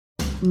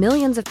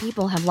Millions of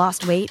people have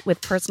lost weight with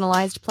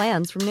personalized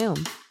plans from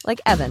Noom. Like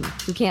Evan,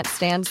 who can't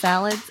stand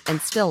salads and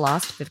still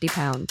lost 50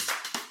 pounds.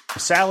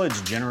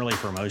 Salads generally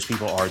for most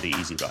people are the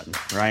easy button,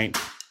 right?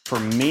 For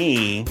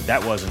me,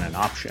 that wasn't an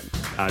option.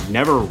 I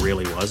never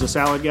really was a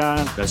salad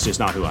guy. That's just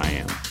not who I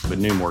am. But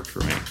Noom worked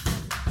for me.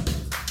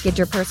 Get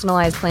your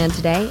personalized plan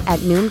today at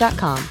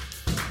Noom.com.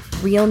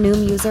 Real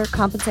Noom user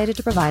compensated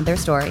to provide their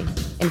story.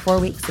 In 4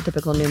 weeks, the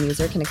typical Noom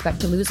user can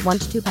expect to lose 1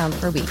 to 2 pounds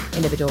per week.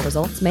 Individual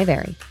results may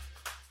vary.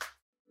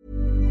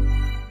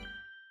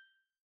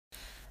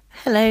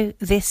 Hello,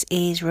 this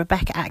is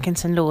Rebecca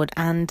Atkinson Lord,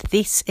 and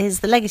this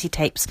is the Legacy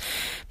Tapes.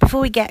 Before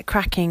we get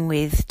cracking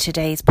with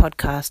today's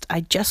podcast,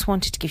 I just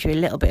wanted to give you a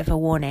little bit of a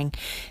warning.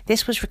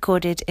 This was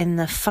recorded in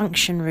the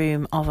function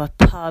room of a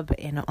pub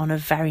on a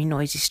very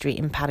noisy street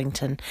in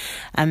Paddington.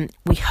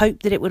 We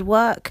hoped that it would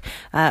work,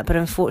 but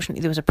unfortunately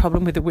there was a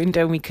problem with the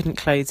window and we couldn't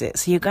close it.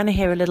 So you're going to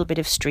hear a little bit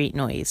of street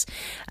noise.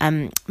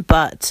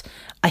 But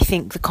I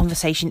think the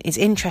conversation is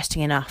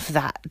interesting enough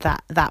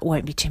that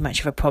won't be too much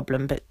of a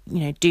problem. But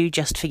do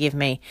just forgive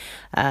me.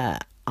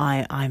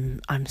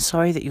 I'm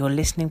sorry that your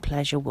listening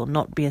pleasure will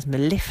not be as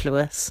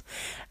mellifluous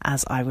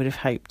as I would have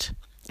hoped.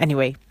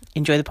 Anyway,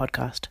 enjoy the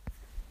podcast.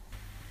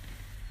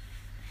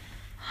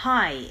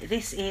 Hi,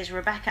 this is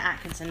Rebecca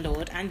Atkinson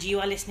Lord, and you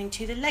are listening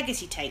to the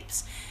Legacy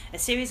Tapes, a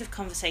series of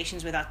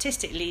conversations with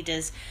artistic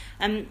leaders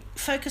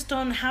focused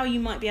on how you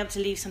might be able to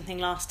leave something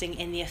lasting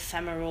in the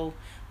ephemeral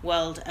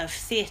world of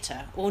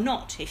theatre, or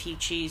not, if you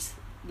choose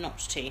not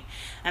to.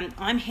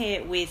 I'm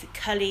here with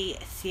Cully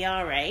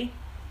Thiare,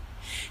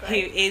 who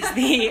is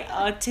the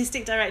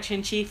Artistic Director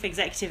and Chief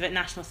Executive at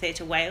National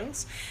Theatre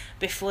Wales.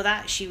 Before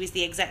that, she was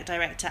the Exec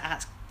Director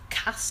at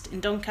Cast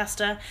in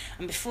Doncaster,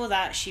 and before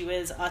that she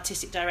was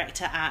Artistic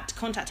Director at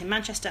Contact in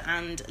Manchester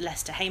and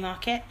Leicester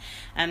Haymarket.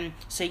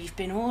 So you've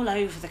been all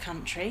over the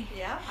country.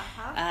 Yeah,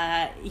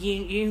 I have.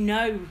 You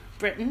know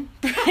Britain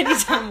pretty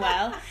damn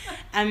well,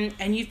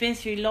 and you've been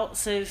through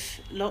lots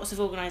of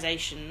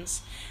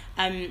organisations.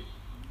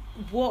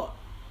 What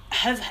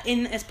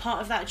as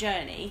part of that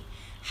journey,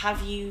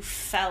 have you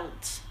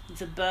felt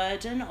the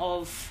burden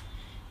of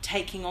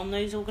taking on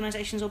those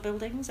organisations or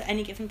buildings at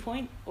any given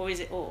point, or is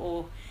it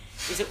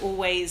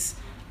always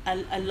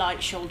a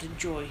light-shouldered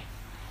joy?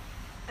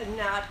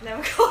 No, I'd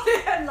never call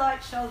it a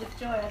light-shouldered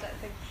joy, I don't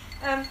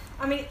think.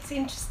 I mean, it's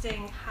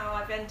interesting how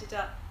I've ended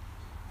up,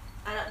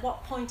 and at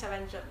what point I've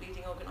ended up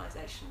leading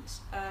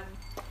organisations.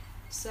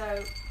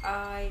 So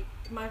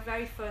my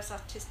very first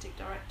artistic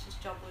director's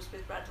job was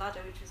with Red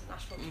Ladder, which was a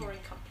national touring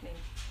company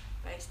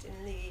based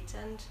in Leeds,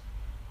 and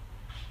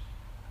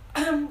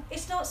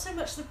it's not so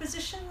much the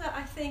position that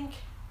I think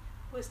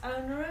was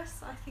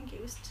onerous. I think it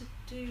was to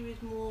do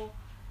with more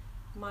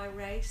my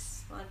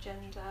race, my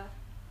gender.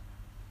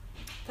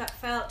 That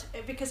felt,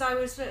 because I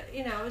was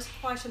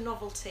quite a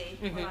novelty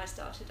when I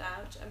started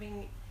out. I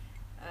mean,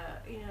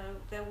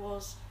 there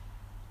was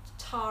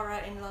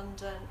Tara in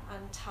London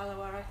and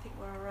Tallowa, I think,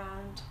 were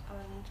around,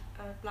 and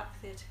Black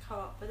Theatre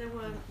Co-op, but there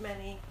weren't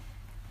many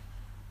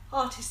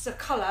artists of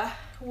colour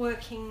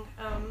working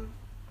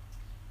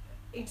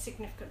in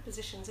significant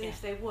positions. And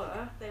if they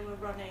were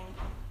running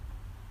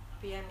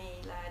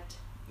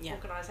BME-led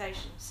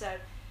organisations. So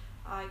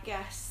I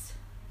guess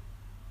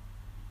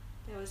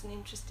there was an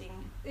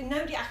interesting...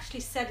 Nobody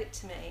actually said it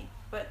to me,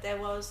 but there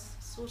was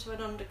sort of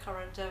an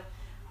undercurrent of,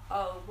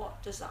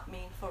 what does that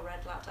mean for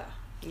Red Ladder?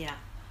 Yeah.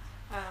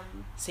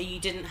 So you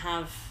didn't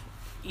have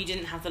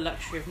the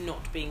luxury of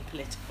not being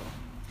political.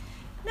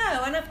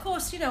 No, and of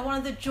course, one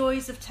of the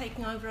joys of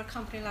taking over a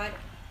company like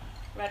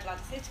Red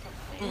Ladder Theatre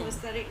Company was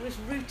that it was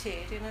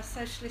rooted in a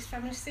socialist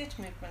feminist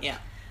theatre movement. Yeah.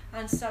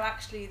 And so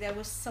actually there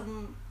was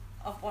some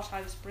of what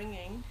I was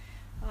bringing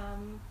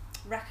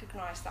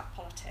recognised that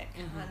politic,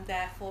 and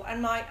therefore,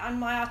 and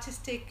my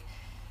artistic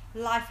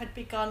life had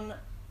begun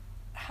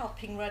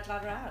helping Red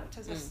Ladder out.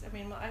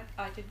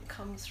 I didn't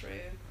come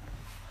through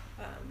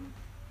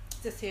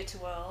the theatre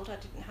world. I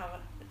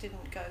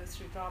didn't go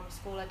through drama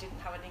school. I didn't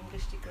have an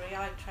English degree.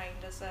 I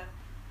trained as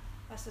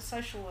a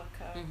social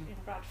worker in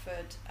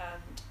Bradford,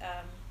 and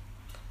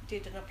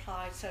did an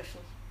applied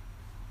social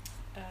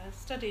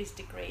studies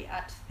degree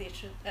at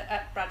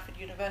Bradford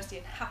University,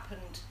 and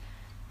happened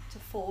to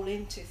fall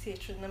into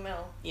Theatre in the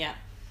Mill. Yeah.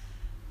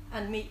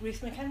 And meet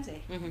Ruth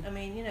Mackenzie. I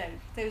mean,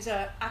 those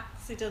are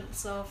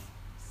accidents of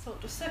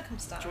sort of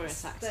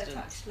circumstance that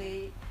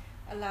actually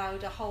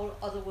allowed a whole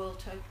other world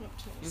to open up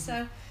to me.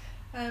 So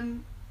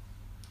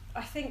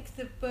I think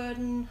the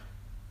burden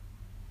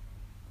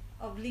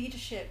of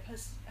leadership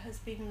has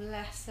been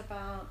less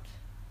about...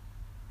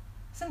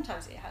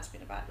 Sometimes it has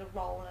been about the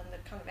role and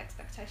the kind of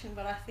expectation,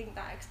 but I think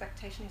that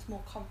expectation is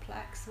more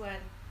complex when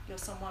you're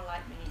someone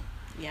like me.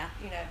 Yeah.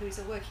 Who's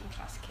a working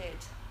class kid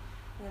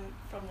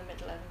from the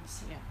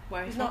Midlands. Yeah.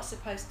 Where are you who's from? not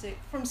supposed to...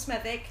 From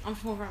Smethwick. I'm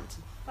from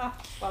Wolverhampton. Oh,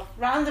 well,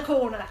 round the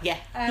corner. Yeah.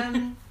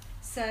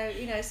 So,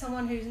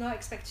 someone who's not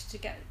expected to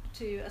get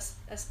to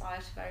aspire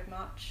to very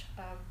much.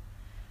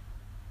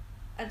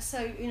 And so,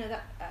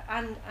 that,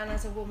 and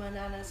as a woman,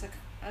 and as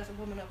a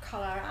woman of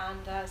colour,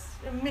 and as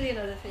a million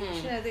other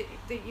things,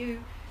 that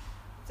you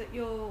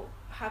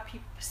how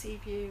people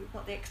perceive you,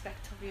 what they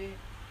expect of you,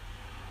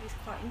 is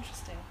quite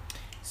interesting.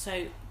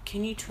 So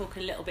can you talk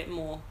a little bit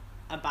more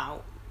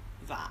about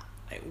that?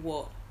 Like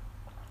what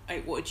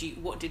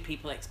did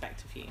people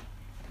expect of you?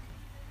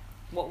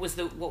 What was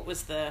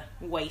the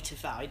weight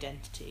of that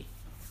identity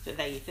that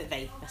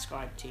they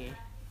ascribed to you?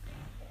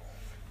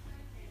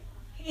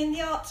 In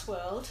the arts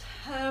world,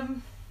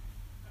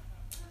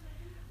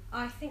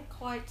 I think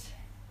quite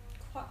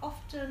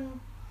often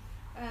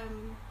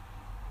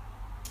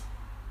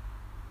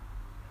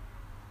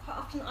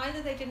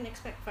either they didn't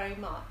expect very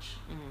much,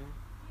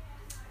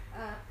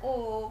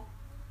 or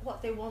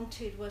what they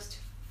wanted was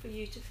for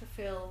you to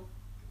fulfill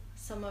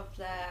some of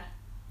their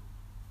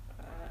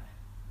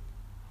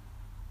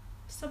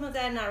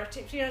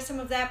narrative, some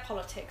of their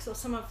politics, or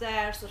some of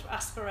their sort of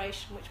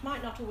aspiration, which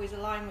might not always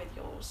align with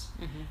yours.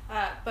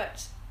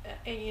 But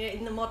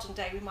in the modern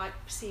day, we might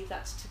perceive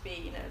that to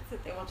be,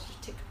 that they wanted to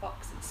tick a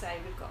box and say,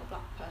 we've got a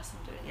black person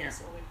doing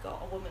this, or we've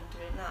got a woman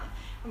doing that.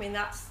 I mean,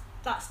 that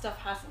stuff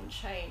hasn't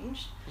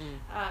changed.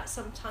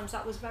 Sometimes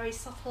that was very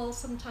subtle.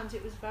 Sometimes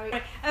it was very,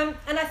 and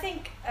I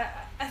think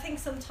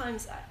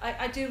sometimes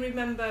I do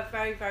remember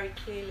very, very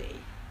clearly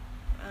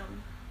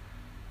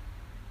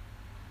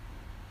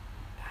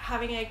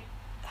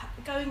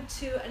going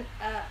to an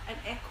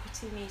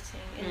equity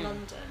meeting in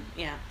London.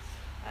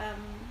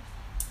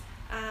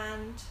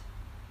 And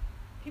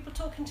people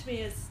talking to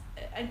me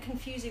and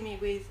confusing me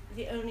with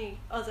the only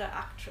other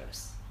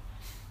actress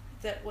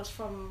that was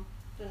from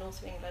the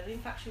north of England. In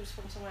fact, she was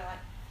from somewhere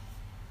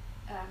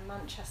like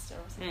Manchester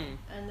or something.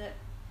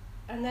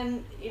 And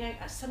then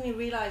suddenly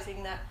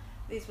realising that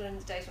these were in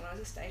the days when I was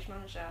a stage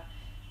manager,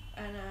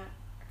 and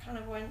I kind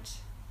of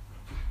went,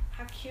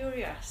 how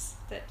curious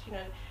that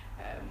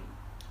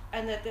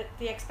and that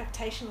the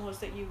expectation was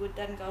that you would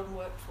then go and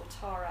work for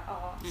Tara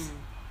Arts,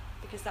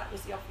 because that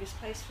was the obvious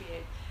place for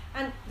you.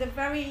 And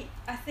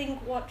I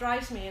think what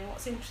drives me and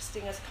what's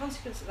interesting as a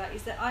consequence of that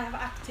is that I have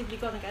actively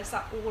gone against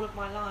that all of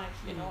my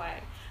life in a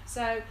way.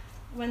 So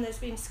when there's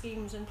been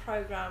schemes and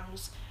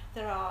programs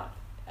that are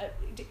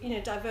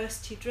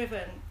diversity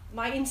driven,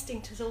 my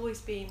instinct has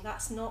always been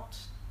that's not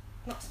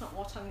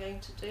what I'm going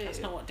to do. That's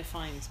not what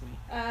defines me.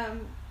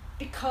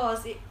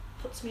 Because it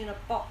puts me in a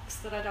box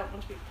that I don't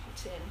want to be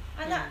put in,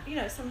 and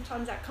that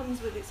sometimes that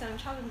comes with its own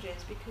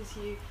challenges, because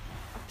you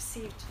are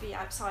perceived to be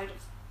outside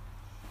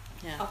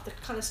of the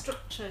kind of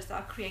structures that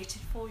are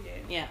created for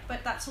you.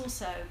 But that's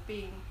also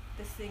been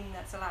the thing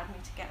that's allowed me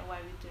to get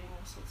away with doing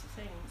all sorts of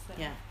things that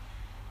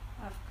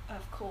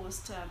have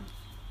caused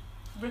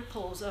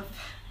ripples of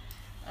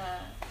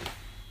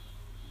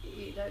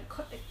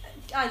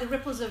either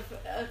ripples of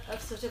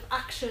sort of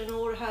action,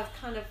 or have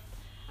kind of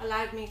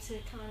allowed me to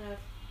kind of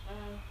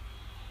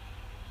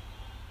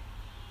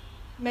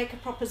make a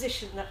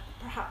proposition that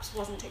perhaps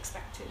wasn't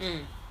expected.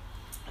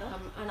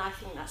 And I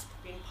think that's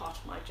been part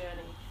of my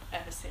journey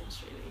ever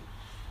since, really.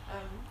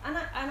 And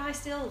I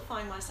still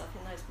find myself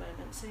in those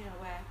moments,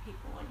 where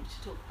people want you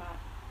to talk about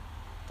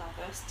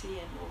diversity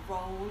and your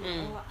role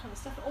and all that kind of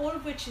stuff, all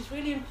of which is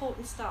really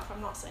important stuff.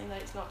 I'm not saying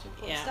that it's not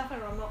important stuff,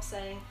 or I'm not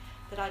saying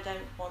that I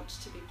don't want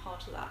to be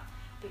part of that,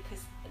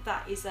 because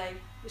that is a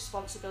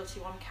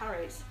responsibility one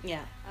carries.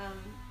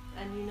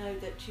 And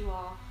that you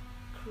are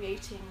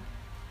creating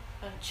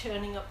and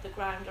churning up the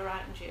ground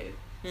around you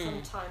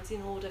sometimes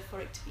in order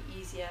for it to be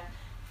easier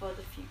for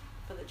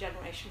the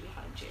generation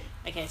behind you.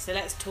 Okay, so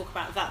let's talk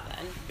about that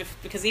then,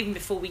 because even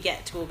before we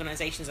get to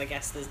organisations, I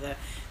guess there's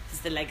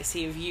the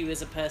legacy of you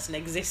as a person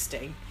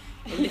existing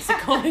in this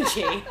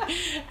ecology.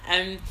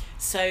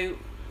 So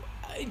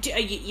do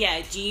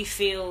you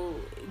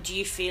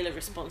feel a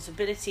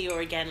responsibility,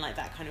 or again like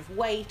that kind of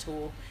weight,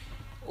 or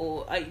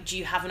do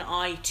you have an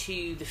eye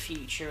to the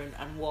future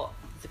and what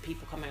the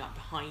people coming up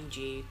behind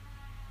you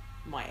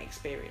might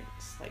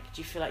experience? Like,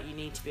 do you feel like you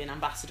need to be an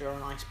ambassador or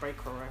an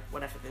icebreaker, or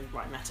whatever the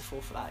right metaphor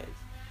for that is?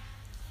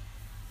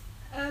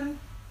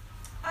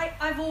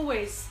 I've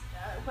always,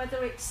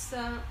 whether it's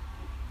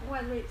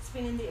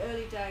been in the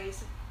early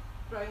days of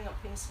growing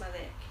up in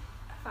Smethwick,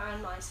 I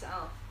found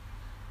myself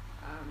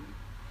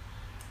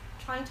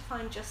trying to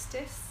find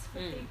justice for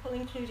people,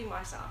 including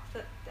myself.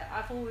 That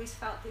I've always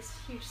felt this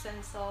huge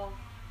sense of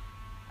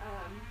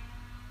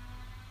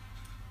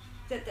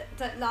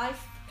that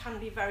life can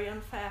be very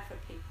unfair for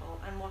people,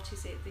 and what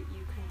is it that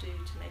you can do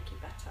to make it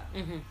better.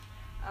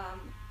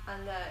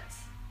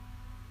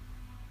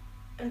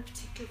 And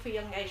particularly for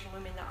young Asian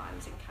women that I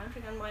was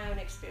encountering, and my own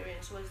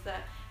experience was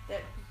that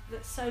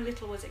so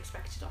little was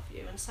expected of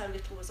you and so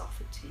little was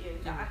offered to you,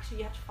 that actually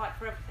you had to fight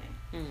for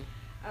everything.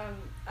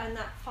 And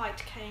that fight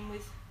came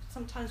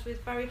sometimes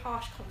with very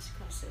harsh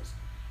consequences.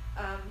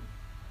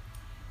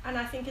 And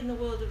I think in the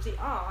world of the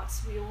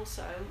arts, we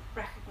also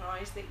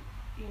recognise that,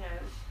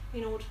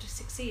 in order to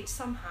succeed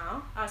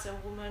somehow as a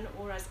woman,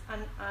 or as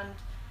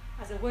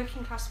a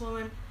working class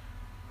woman,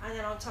 and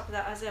then on top of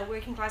that as a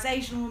working class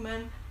Asian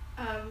woman,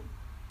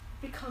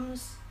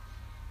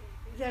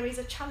 there is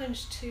a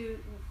challenge to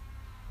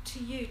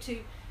you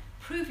to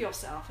prove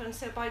yourself. And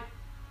so by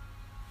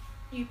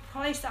you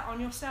place that on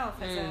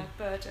yourself as a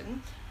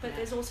burden, but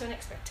there's also an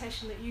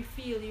expectation that you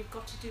feel you've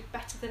got to do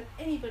better than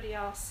anybody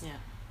else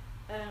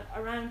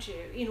around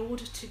you in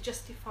order to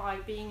justify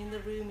being in the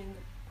room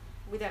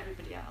with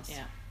everybody else.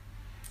 Yeah.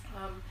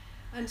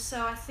 And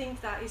so I think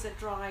that is a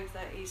drive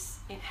that is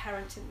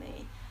inherent in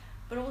me,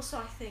 but also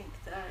I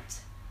think that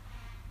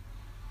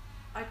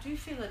I do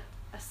feel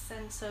a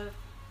sense of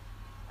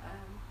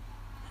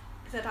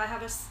that I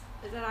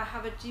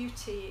have a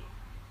duty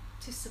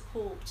to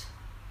support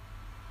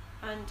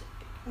and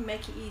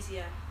make it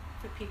easier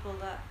for people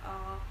that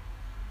are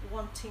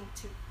wanting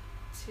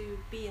to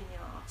be in the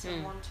arts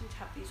and wanting to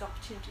have these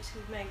opportunities who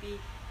maybe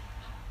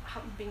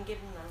haven't been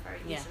given them very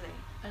easily.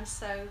 And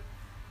so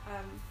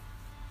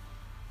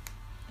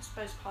I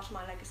suppose part of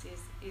my legacy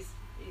is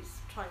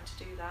trying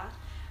to do that.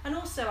 And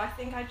also I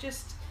think I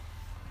just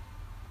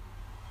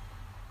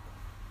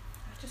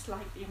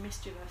like being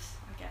mischievous,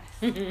 I guess.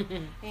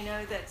 You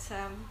know, that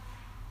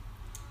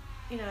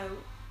you know,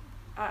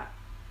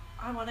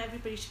 I want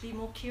everybody to be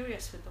more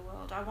curious with the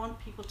world. I want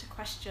people to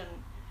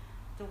question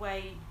the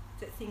way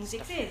that things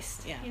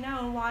exist. Yeah. You know,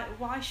 and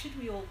why should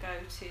we all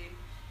go to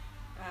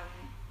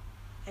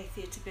a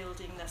theatre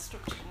building that's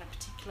structured in a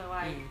particular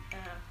way?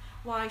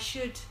 Why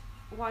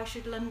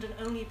should London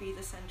only be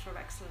the centre of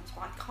excellence?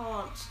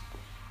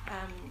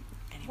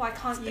 Why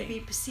can't you be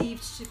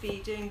perceived to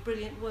be doing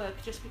brilliant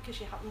work just because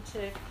you happen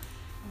to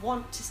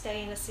want to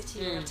stay in a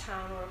city or a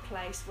town or a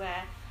place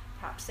where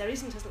perhaps there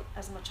isn't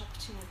as much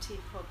opportunity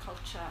for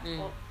culture,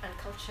 and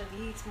culture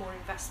needs more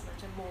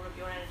investment and more of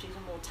your energies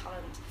and more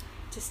talent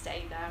to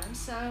stay there. And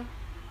so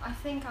I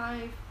think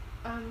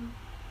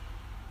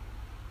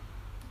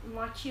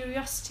my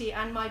curiosity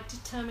and my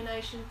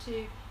determination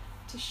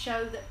to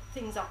show that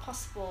things are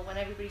possible when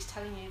everybody's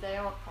telling you they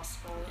aren't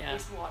possible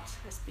is what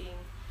has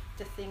been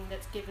the thing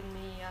that's given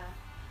me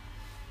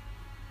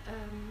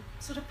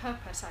sort of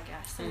purpose, I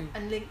guess.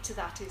 And linked to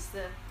that is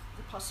the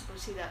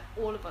possibility that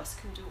all of us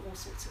can do all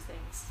sorts of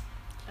things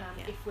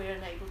if we're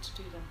unable to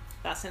do them.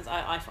 That sense,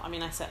 I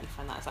mean, I certainly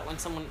find that it's like when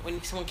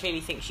someone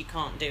clearly thinks you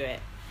can't do it,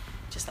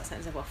 just that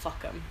sense of, well,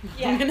 fuck them.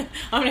 I'm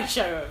gonna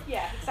show them.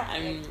 Yeah,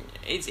 exactly.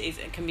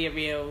 It can be a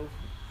real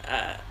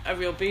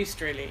boost,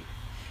 really.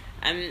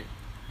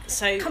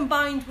 So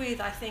combined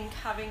with, I think,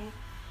 having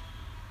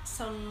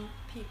some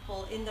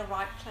people in the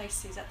right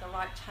places at the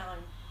right time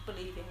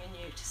believing in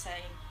you, to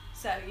saying,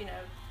 so, you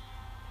know,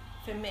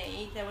 for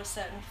me there were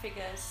certain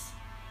figures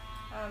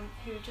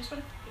who just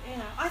went, you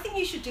know, I think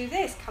you should do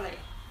this, Cully,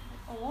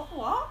 or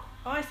what?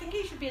 Oh, I think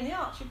you should be in the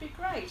arts, you'd be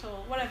great,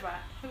 or whatever,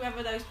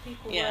 whoever those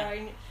people were.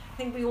 I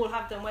think we all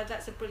have them, whether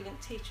that's a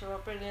brilliant teacher or a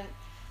brilliant,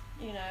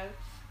 you know,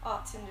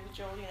 arts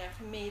individual. You know,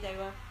 for me they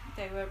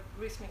were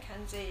Ruth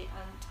Mackenzie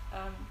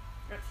and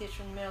at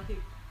Theatre and Mill, who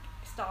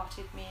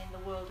started me in the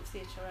world of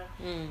theatre,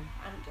 and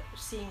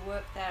seeing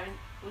work there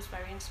was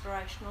very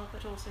inspirational,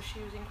 but also she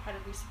was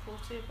incredibly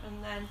supportive.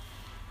 And then,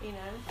 you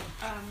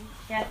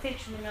know,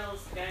 Theatre and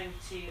Mill's going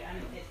to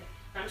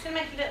I'm just going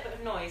to make a little bit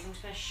of noise. I'm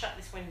just going to shut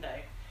this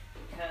window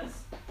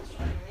because it's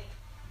driving me.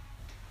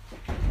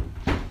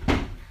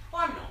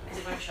 Well, I'm not, because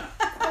it won't shut.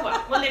 Oh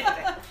well, we'll live with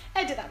it.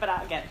 Edit that bit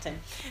out again, Tim.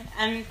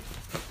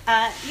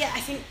 I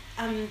think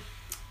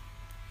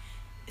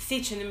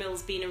Theatre in the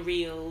Mill's been a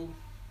real...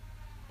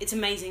 It's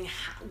amazing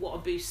what a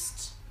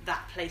boost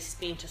that place has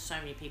been to so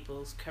many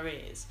people's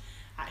careers,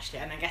 actually.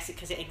 And I guess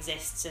because it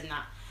exists in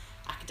that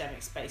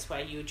academic space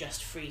where you're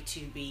just free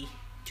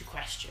to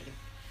question.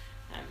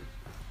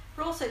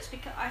 But also, it's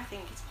because I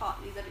think it's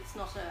partly that it's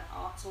not an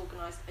arts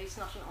it's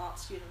not an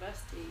arts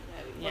university. You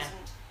know, it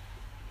wasn't.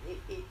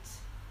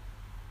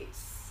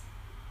 It's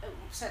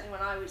certainly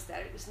when I was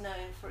there, it was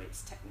known for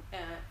its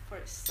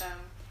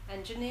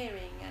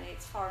engineering and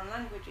its foreign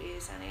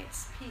languages and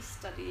its peace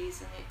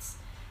studies and its.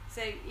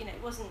 So, you know,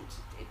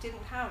 it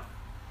didn't have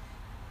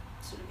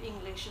sort of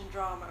English and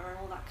drama and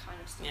all that kind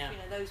of stuff. You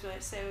know, those were,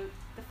 so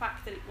the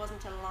fact that it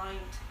wasn't aligned,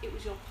 it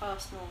was your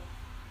personal,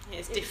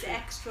 it's different.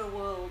 Extra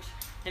world.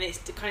 And it's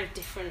kind of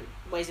different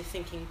ways of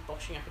thinking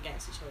boshing up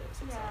against each other.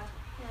 It's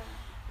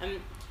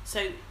exciting.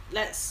 So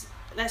let's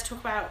talk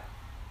about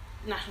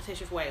National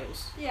Theatre of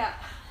Wales. Yeah.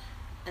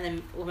 And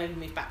then we'll maybe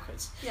move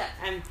backwards. Yeah.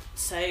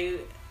 So,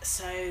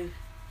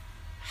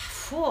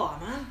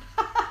 man.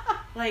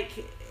 Like,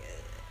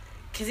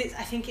 because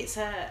I think it's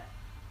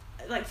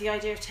like the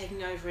idea of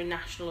taking over a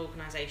national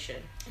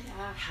organisation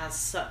has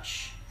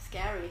such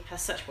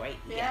weight.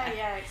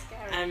 Yeah, it's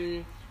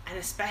scary. And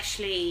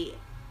especially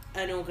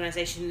an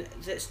organisation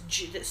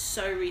that's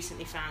so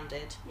recently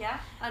founded. Yeah,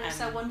 and it's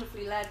so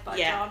wonderfully led by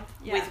John.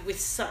 Yeah. With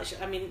such,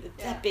 I mean,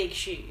 they're big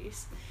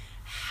shoes.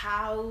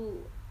 How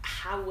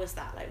was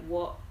that? Like,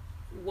 what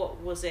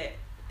was it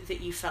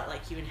that you felt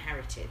like you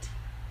inherited?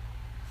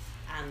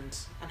 And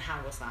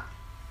how was that?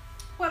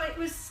 Well, it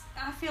was.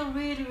 I feel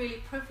really,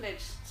 really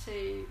privileged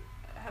to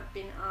have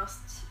been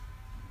asked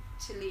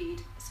to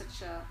lead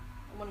such a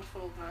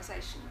wonderful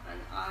organisation,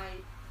 and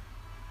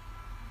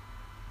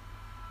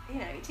you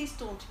know, it is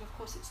daunting. Of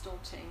course, it's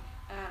daunting,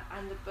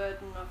 and the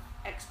burden of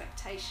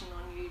expectation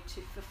on you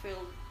to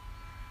fulfil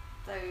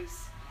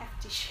those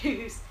hefty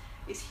shoes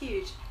is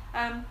huge.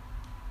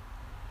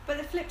 But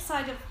the flip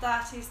side of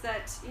that is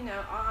that, you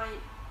know, I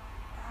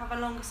have a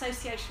long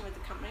association with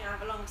the company. I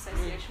have a long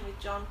association with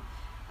John,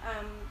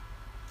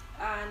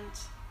 and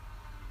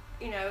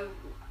you know,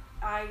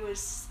 I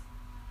was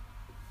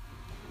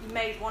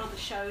made one of the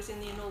shows in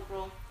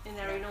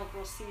their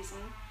inaugural season.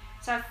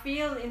 So I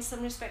feel in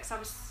some respects I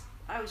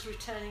was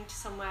returning to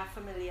somewhere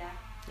familiar.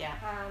 Yeah.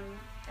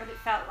 And it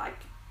felt like,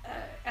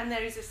 and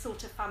there is a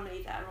sort of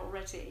family there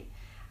already,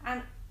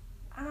 and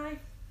I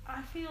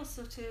feel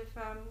sort of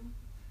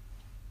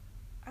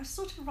I was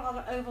sort of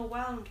rather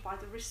overwhelmed by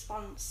the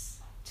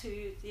response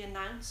to the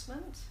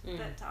announcement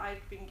that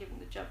I'd been given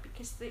the job,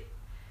 because the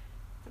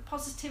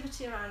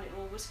positivity around it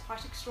all was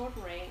quite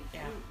extraordinary.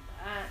 Yeah.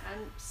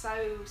 And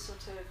so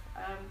sort of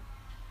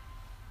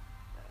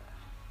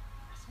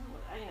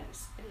you know,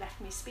 it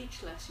left me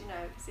speechless, you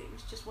know, because it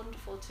was just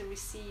wonderful to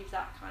receive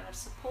that kind of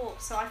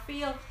support. So I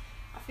feel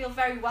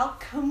very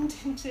welcomed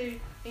into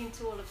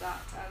all of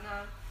that.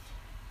 And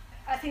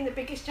I think the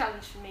biggest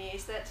challenge for me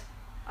is that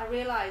I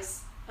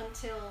realise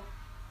until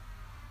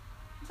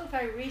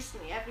very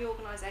recently, every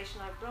organisation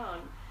I've run,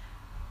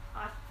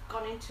 I've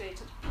gone into it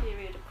at a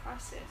period of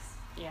crisis.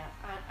 Yeah.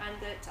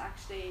 And that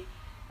actually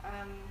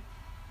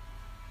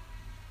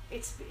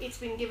it's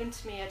been given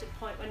to me at a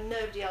point when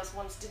nobody else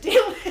wants to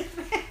deal with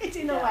it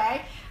in a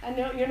way, and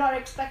you're not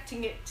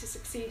expecting it to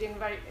succeed in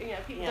very, you know,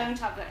 people don't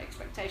have that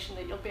expectation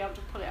that you'll be able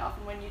to pull it off,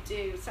 and when you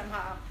do,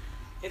 somehow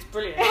it's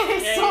brilliant.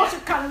 It's sort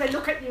of kind of, they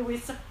look at you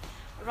with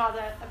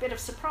rather a bit of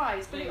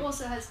surprise, but it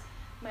also has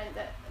meant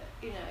that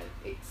you know,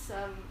 it's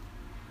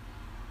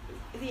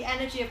the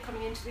energy of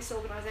coming into this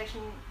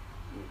organisation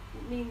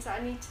means that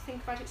I need to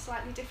think about it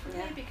slightly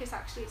differently, because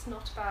actually it's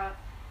not about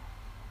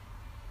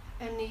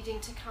needing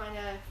to kind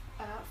of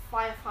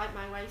firefight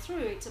my way through.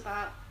 It's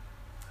about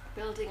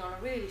building on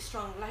a really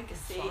strong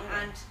legacy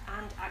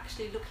and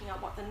actually looking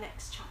at what the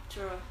next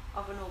chapter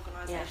of an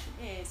organisation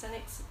is, and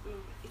it's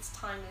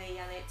timely,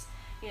 and it's,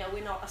 you know,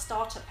 we're not a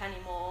startup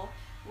anymore.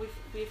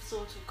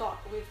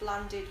 We've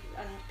landed,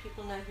 and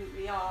people know who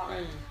we are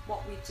and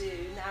what we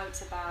do. Now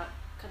it's about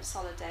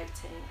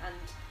consolidating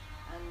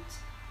and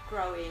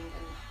growing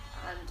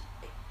and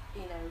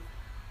you know,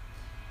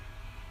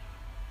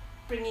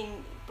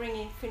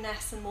 bringing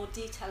finesse and more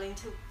detail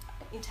into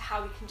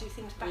how we can do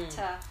things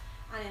better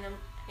and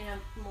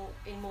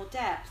in more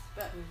depth.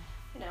 But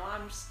you know,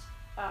 I'm just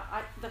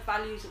the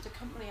values of the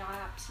company I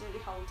absolutely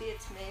hold dear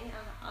to me,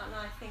 and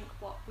I think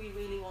what we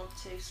really want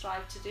to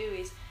strive to do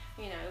is,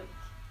 you know,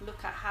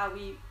 look at how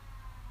we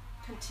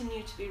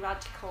continue to be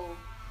radical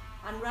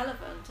and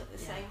relevant at the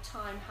same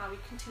time, how we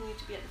continue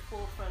to be at the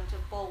forefront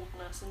of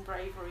boldness and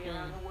bravery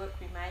around the work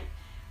we make,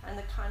 and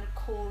the kind of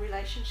core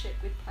relationship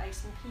with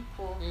place and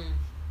people,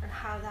 and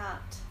how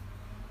that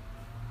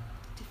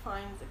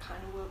defines the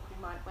kind of work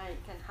we might make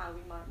and how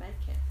we might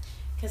make it.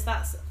 Because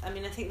I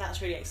think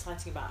that's really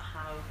exciting about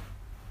how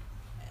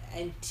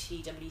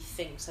NTW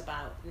thinks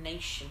about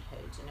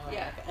nationhood in a way.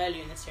 Like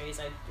earlier in the series,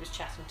 I was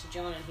chatting to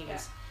John,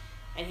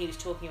 and he was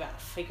talking about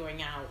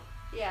figuring out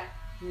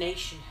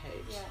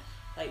nationhood.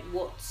 Like,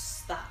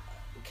 what's that?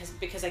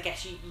 Because I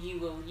guess you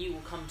will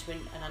come to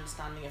an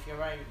understanding of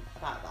your own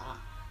about that.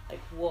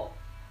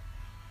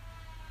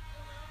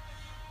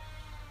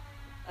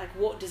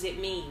 What does it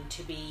mean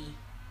to be?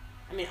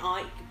 I mean,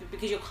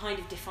 because you're kind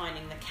of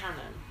defining the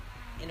canon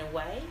in a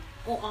way,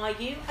 or are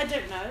you? I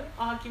don't know.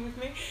 Argue with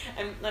me.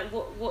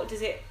 What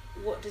does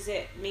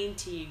it mean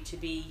to you to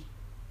be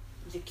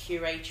the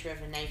curator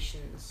of a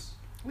nation's?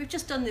 We've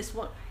just done this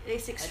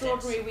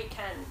extraordinary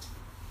weekend,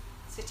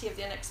 City of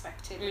the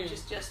Unexpected, which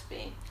has just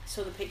been.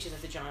 Saw the pictures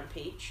of the giant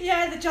peach.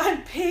 Yeah, the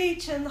giant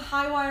peach and the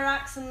high wire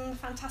acts and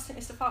Fantastic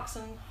Mr. Fox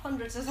and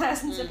hundreds of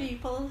thousands of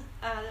people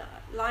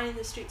lining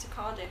the streets of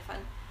Cardiff,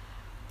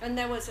 and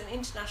there was some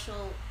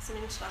international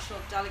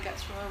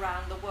delegates from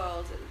around the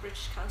world that the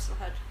British Council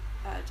had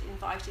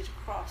invited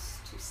across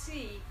to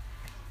see,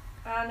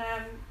 and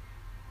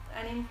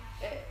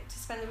to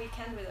spend the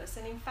weekend with us.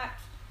 And in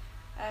fact,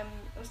 I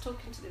was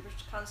talking to the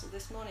British Council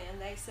this morning,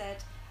 and they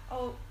said,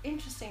 oh,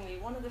 interestingly,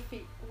 one of the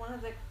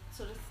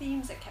sort of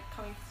themes that kept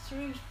coming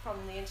through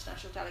from the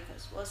international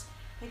delegates was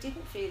they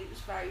didn't feel it was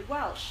very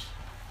Welsh.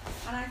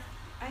 And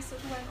I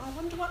sort of went, I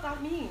wonder what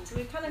that means. It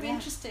was kind of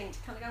interesting to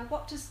kind of go,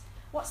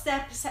 what's their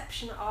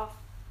perception of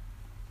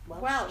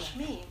Welsh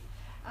mean?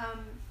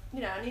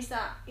 You know, and is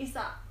that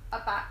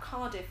about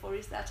Cardiff, or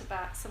is that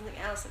about something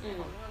else that they're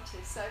holding on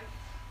to? So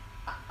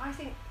I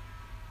think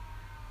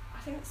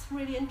some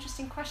really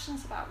interesting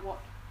questions about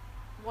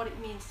what it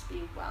means to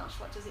be Welsh,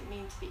 what does it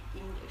mean to be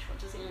English, what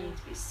does it mean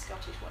to be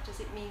Scottish, what does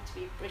it mean to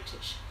be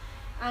British,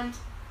 and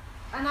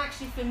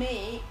actually for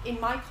me, in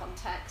my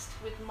context,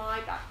 with my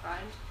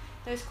background,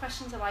 those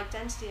questions of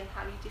identity and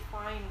how you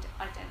defined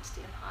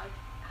identity and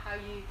how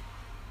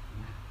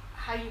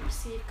you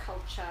perceive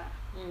culture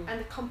and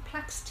the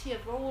complexity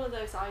of all of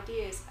those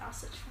ideas are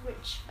such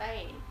rich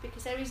vein,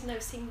 because there is no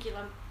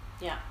singular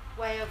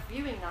way of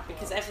viewing that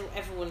because world.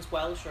 everyone's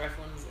Welsh, or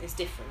everyone's is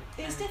different.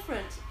 It's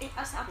different.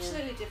 It's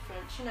absolutely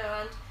different, you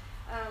know.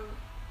 And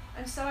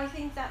And so I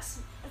think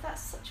that's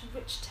such a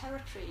rich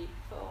territory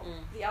for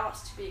the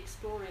arts to be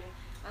exploring,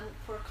 and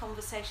for a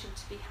conversation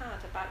to be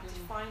had about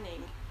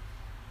defining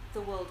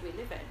the world we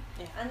live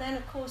in. And then,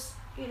 of course,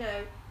 you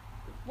know,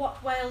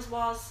 what Wales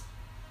was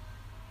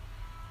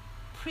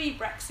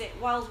pre-Brexit,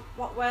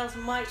 what Wales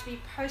might be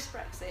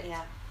post-Brexit,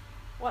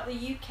 what the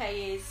UK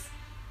is,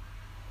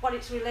 what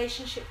its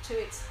relationship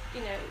to its,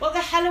 you know... What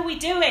the hell are we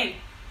doing?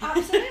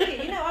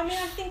 Absolutely, you know, I mean,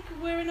 I think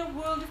we're in a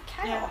world of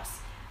chaos.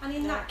 And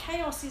in that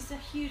chaos is a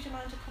huge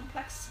amount of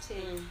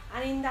complexity.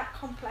 And in that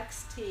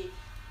complexity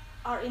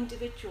are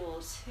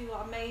individuals who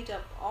are made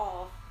up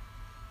of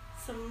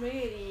some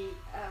really,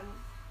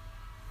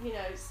 you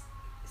know,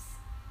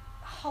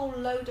 a whole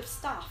load of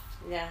stuff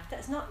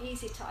that's not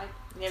easy to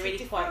really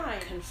define.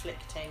 Quite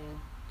conflicting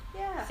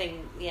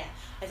thing.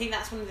 I think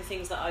that's one of the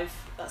things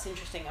that's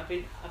interesting. I've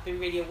been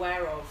really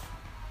aware of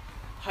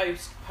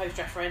post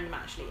referendum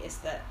actually, is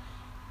that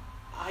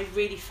I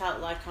really felt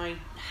like I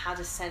had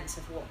a sense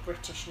of what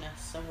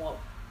Britishness and what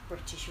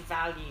British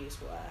values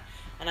were,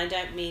 and I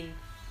don't mean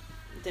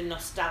the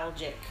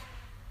nostalgic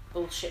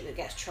bullshit that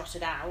gets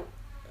trotted out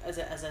as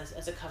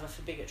a cover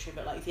for bigotry,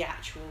 but like the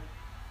actual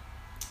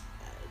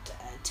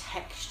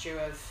texture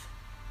of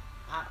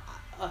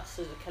us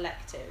as a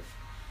collective.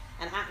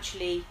 And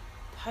actually,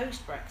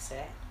 post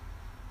Brexit,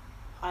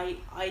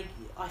 I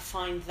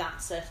find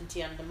that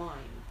certainty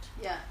undermined.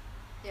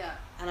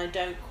 And I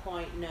don't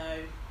quite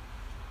know.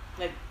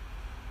 Like,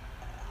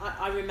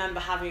 I remember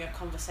having a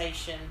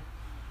conversation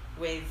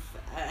with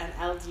an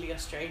elderly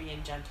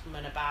Australian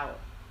gentleman about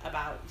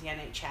the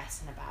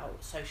NHS and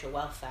about social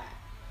welfare,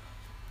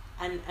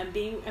 and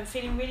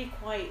feeling really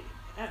quite,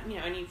 you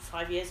know, only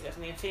 5 years ago or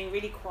something, and feeling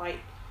really quite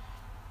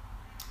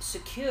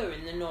secure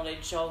in the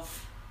knowledge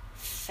of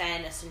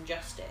fairness and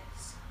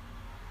justice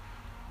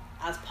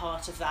as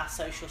part of that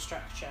social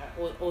structure,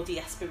 or the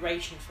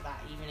aspiration for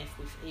that, even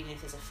if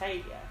there's a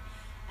failure.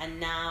 And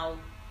now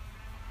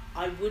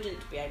I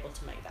wouldn't be able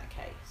to make that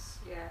case.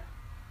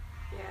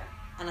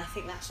 And I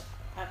think that's,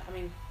 I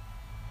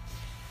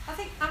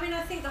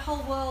think the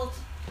whole world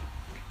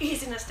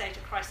is in a state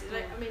of crisis.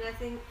 I mean, I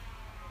think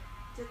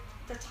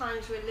the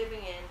times we're living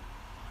in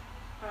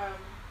are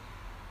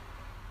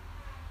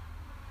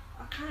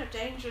kind of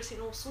dangerous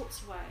in all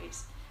sorts of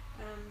ways.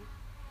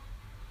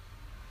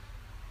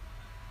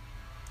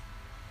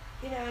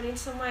 You know, and in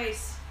some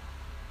ways,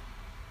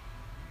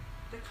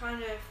 the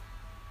kind of,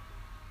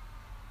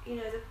 you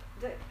know,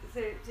 the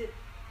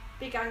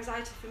big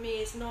anxiety for me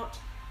is not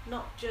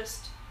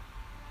just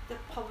the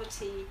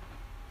poverty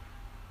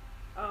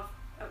of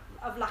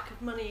lack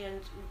of money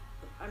and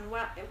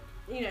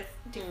you know,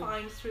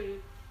 defined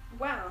through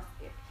wealth.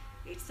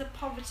 It's the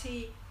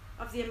poverty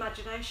of the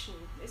imagination.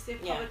 It's the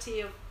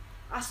poverty of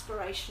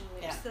aspiration.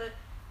 It's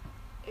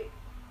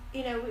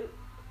you know,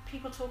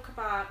 people talk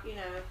about, you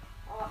know,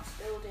 arts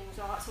buildings,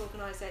 arts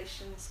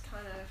organisations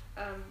kind of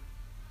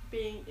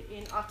being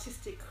in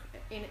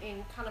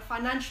kind of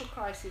financial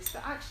crisis,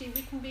 but actually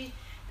they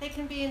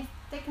can be in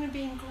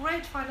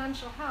great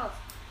financial health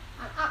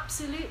and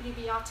absolutely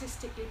be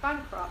artistically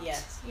bankrupt.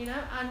 You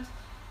know, and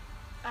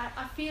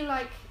I feel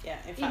like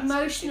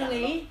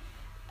emotionally,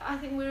 I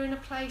think we're in a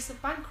place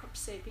of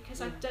bankruptcy,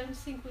 because I don't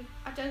think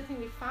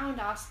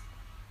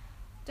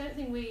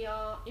we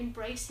are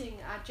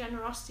embracing our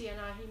generosity and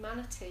our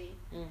humanity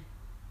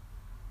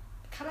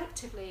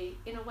collectively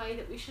in a way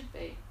that we should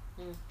be.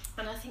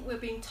 And I think we're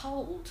being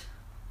told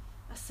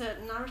a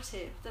certain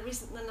narrative. There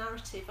isn't the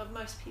narrative of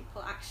most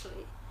people,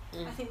 actually.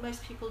 I think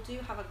most people do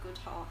have a good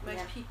heart.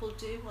 Most people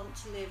do want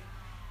to live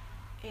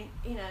in,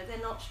 you know,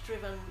 they're not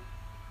driven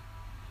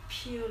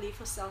purely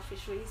for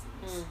selfish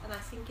reasons. And I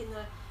think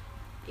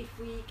if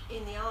we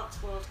in the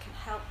arts world can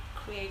help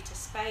create a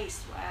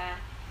space where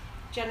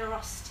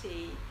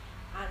generosity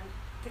and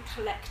the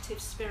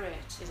collective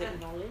spirit is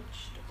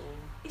acknowledged, or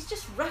it's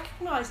just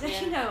recognised,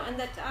 you know,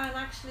 and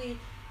actually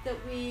that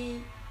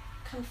we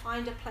can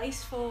find a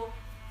place for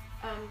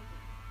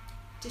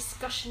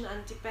discussion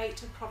and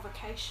debate and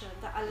provocation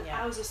that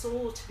allows us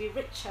all to be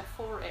richer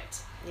for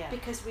it,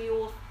 because we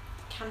all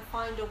can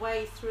find a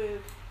way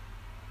through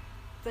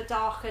the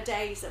darker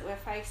days that we're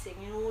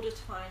facing in order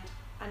to find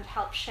and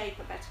help shape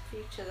a better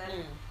future.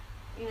 Then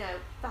you know,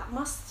 that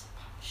must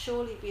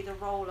surely be the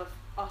role of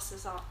us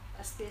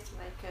as theatre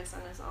makers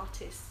and as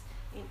artists,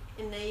 in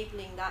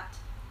enabling that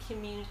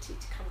community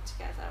to come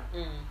together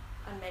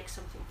and make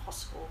something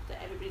possible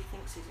that everybody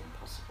thinks is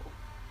impossible.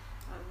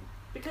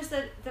 Because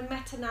the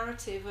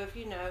meta-narrative of,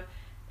 you know,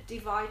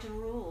 divide and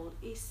rule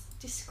is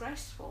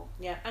disgraceful.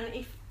 And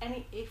if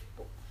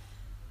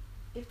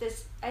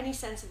there's any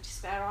sense of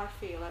despair I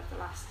feel over the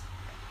last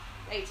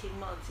 18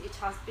 months, it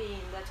has been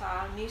that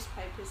our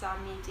newspapers, our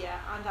media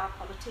and our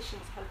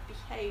politicians have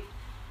behaved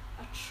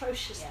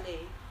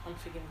atrociously,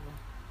 unforgivable,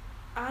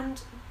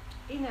 and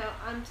you know,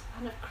 and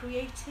have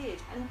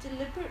created and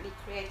deliberately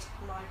created,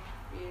 in my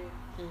view,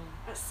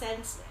 a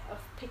sense of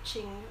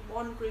pitching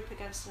one group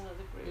against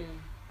another group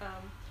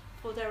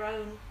for their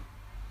own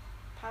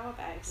power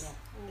base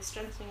and the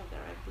strengthening of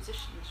their own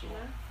positions, you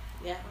know.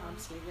 Yeah,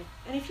 absolutely.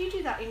 And if you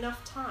do that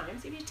enough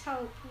times, if you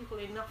tell people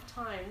enough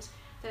times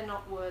they're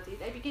not worthy,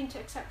 they begin to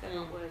accept they're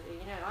not worthy.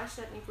 You know, I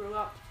certainly grew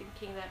up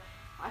thinking that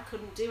I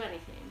couldn't do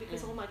anything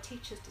because all my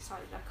teachers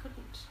decided I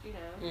couldn't, you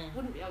know,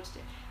 wouldn't be able to do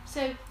it.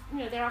 So, you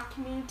know, there are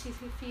communities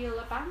who feel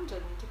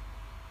abandoned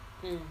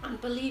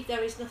and believe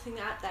there is nothing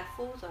out there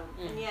for them,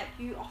 and yet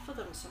you offer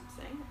them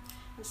something.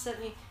 And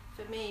certainly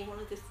for me, one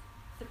of the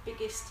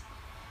biggest,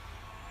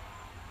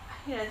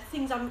 you know,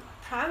 things I'm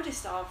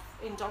proudest of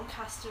in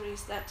Doncaster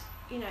is that,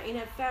 you know, in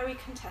a very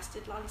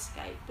contested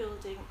landscape,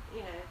 building,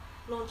 you know,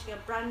 launching a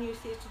brand new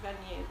theatre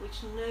venue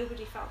which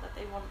nobody felt that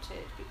they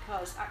wanted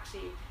because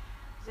actually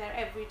their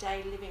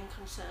everyday living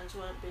concerns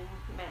weren't being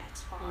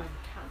met by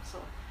the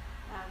council.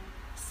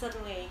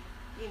 Suddenly,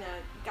 you know,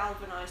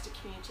 galvanised a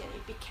community, and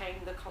it became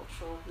the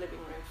cultural living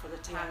room for the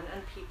town,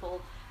 and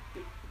people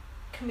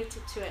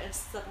committed to it and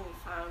suddenly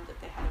found that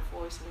they had a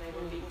voice and they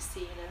were being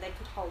seen, and they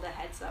could hold their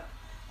heads up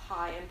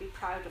high and be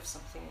proud of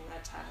something in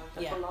their town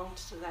that belonged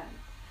to them.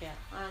 Yeah.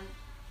 And,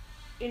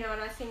 you know,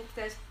 and I think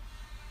there's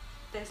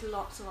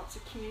lots and lots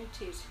of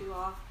communities who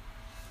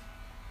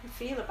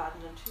feel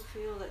abandoned, who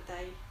feel that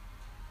they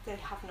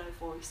have no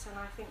voice, and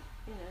I think,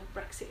 you know,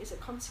 Brexit is a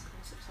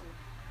consequence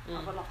of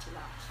a lot of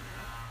that.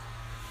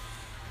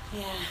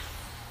 You know? Yeah.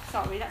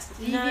 Sorry, that's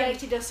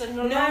deviated us a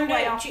long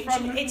way off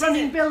from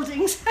running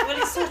buildings. Well,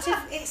 it sort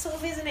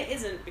of is and it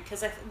isn't,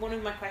 because one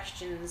of my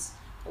questions,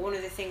 or one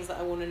of the things that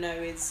I want to know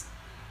is,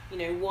 you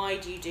know, why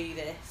do you do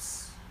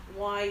this?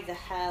 Why the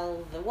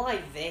hell? Why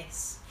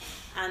this?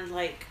 And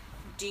like,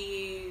 do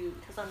you?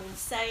 Because I'm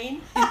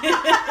insane.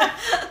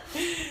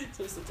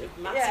 So sort of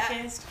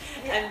masochist.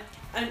 Yeah.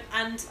 And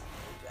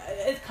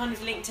kind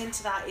of linked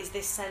into that is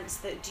this sense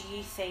that do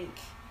you think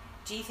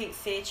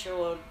theatre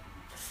or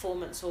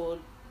performance or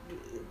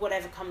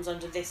whatever comes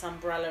under this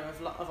umbrella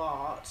of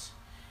art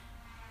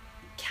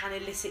can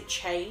elicit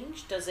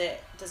change? Does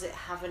it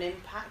have an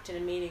impact in a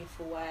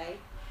meaningful way?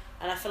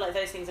 And I feel like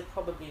those things are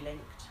probably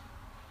linked,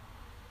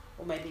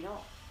 or maybe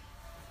not.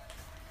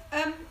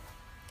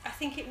 I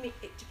think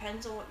it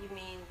depends on what you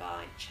mean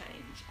by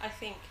change. I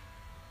think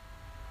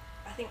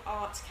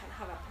arts can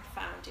have a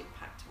profound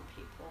impact on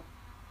people,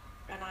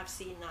 and I've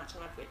seen that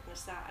and I've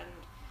witnessed that, and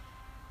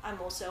I'm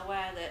also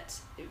aware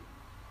that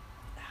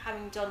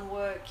having done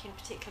work in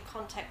particular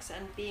contexts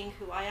and being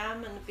who I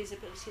am and the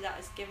visibility that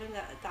has given,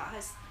 that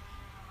has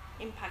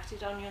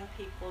impacted on young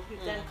people who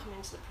then come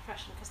into the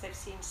profession because they've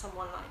seen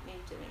someone like me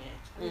doing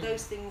it, and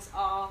those things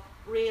are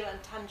real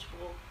and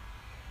tangible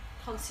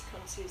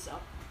consequences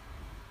of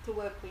the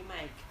work we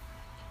make.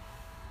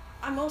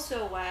 I'm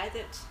also aware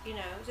that, you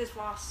know, there's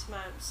vast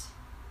amounts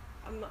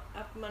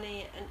of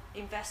money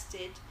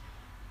invested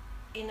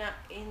in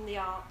the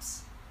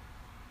arts,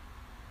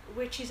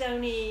 which is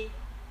only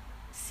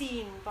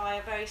seen by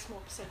a very small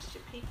percentage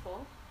of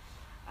people,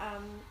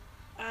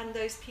 and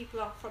those people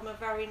are from a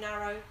very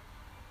narrow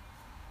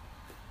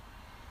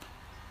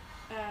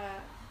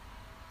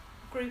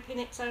group in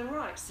its own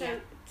right. So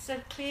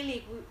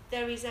clearly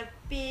there is a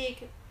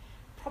big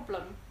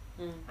problem,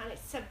 and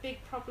it's a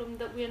big problem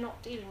that we're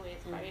not dealing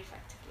with very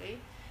effectively,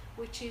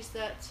 which is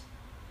that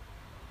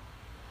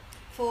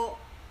for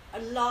a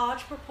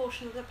large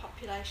proportion of the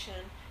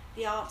population,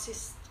 the arts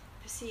is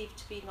perceived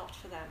to be not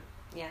for them.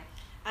 Yeah.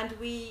 And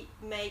we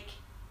make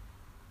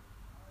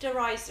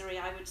derisory,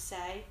 I would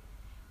say,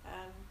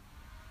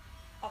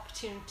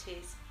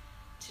 opportunities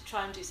to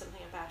try and do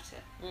something about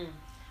it.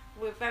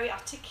 We're very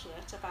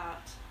articulate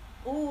about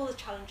all the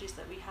challenges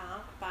that we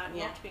have about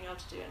not being able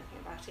to do anything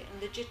about it,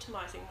 and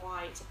legitimising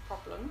why it's a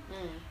problem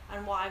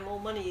and why more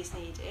money is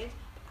needed.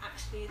 But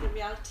actually the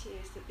reality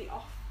is that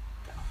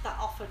that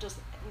offer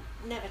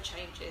never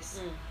changes.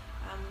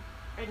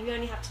 And you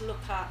only have to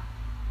look at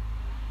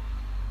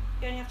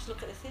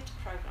the theatre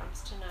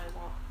programmes to know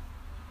what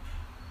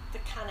the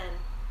canon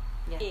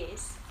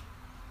is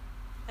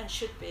and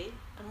should be,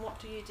 and what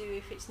do you do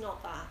if it's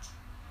not that,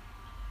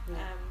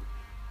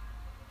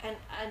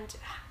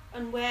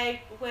 and where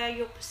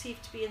you're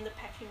perceived to be in the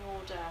pecking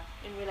order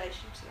in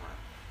relation to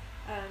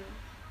that.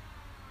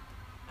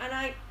 And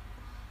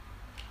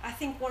I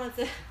think one of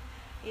the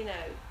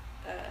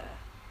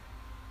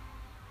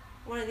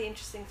one of the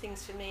interesting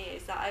things for me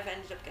is that I've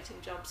ended up getting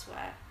jobs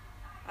where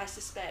I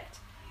suspect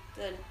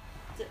the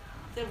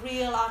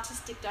real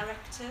artistic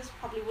directors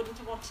probably wouldn't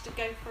have wanted to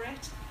go for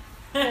it,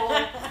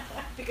 or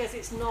because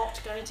it's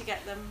not going to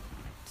get them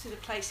to the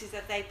places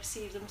that they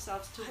perceive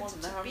themselves to want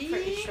to be. I'm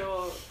pretty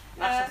sure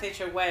National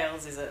Theatre of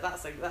Wales is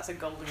that's a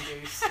golden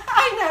goose.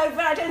 I know,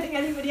 but I don't think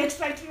anybody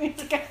expected me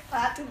to get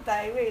that, did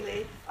they?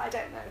 Really, I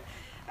don't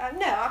know.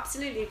 No,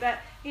 absolutely, but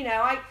you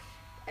know, I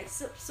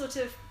sort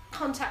of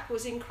contact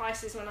was in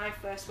crisis when I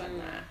first went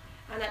there,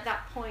 and at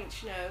that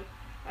point, you know,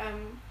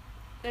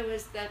 there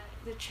was the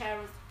chair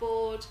of the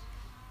board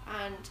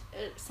and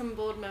some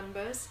board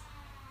members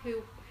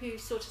who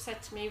sort of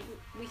said to me,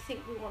 we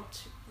think we want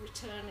to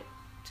return it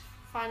to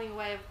finding a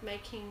way of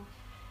making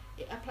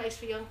it a place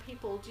for young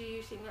people. Do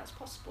you think that's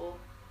possible?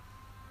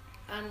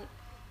 And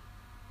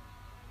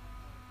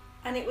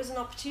and it was an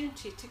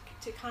opportunity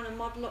to kind of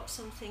model up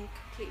something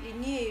completely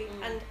new.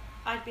 And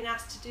I'd been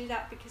asked to do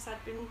that because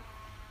I'd been,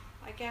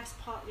 I guess,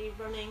 partly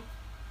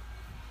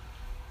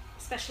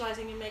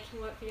specialising in making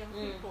work for young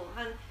people.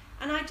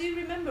 And I do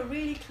remember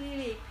really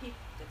clearly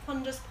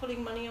funders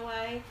pulling money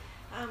away,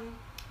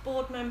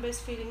 board members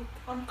feeling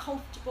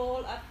uncomfortable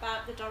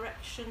about the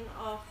direction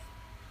of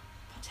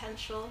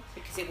potential.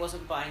 Because it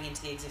wasn't buying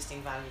into the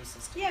existing value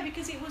system. Yeah,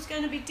 because it was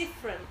going to be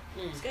different.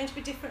 It was going to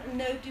be different and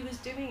nobody was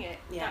doing it.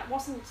 Yeah. That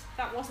wasn't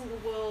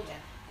the world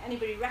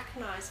anybody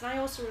recognised. And I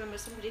also remember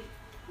somebody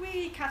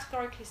really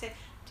categorically say,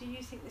 do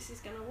you think this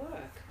is going to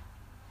work?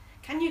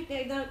 Can you,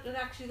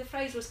 actually the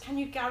phrase was, can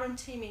you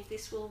guarantee me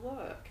this will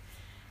work?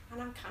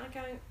 And I'm kind of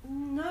going,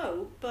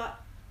 no, but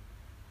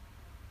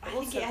I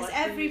think it has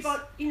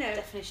everybody,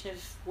 definition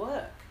of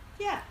work.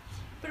 Yeah,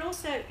 but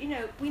also,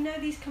 we know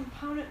these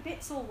component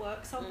bits all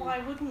work, so why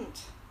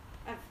wouldn't?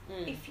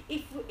 If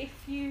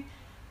you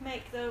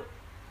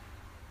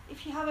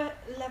if you have a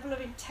level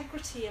of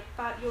integrity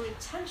about your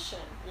intention,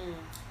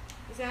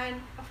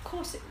 then of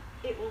course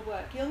it will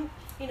work. And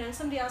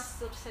somebody else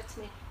sort of said to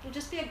me, it'll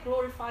just be a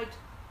glorified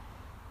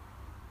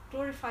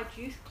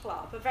youth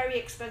club, a very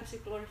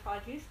expensive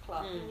glorified youth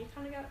club. And you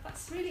kind of go,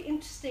 that's really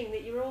interesting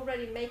that you're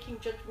already making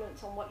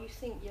judgments on what you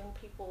think young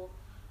people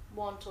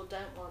want or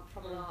don't want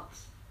from an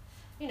arts.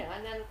 And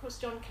then of course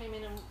John came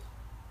in and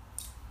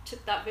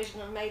took that vision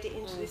and made it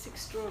into this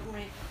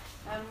extraordinary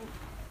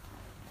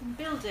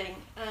building,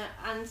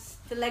 and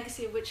the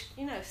legacy of which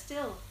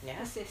still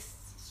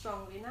persists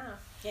strongly now.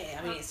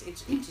 Yeah, I mean it is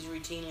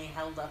routinely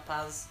held up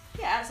as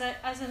as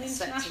an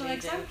international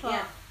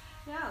exemplar.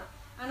 Yeah.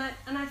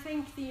 And I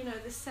think the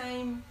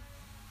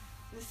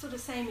sort of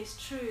same is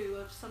true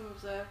of some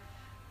of the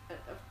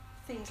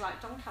things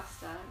like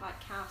Doncaster, like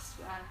Cast,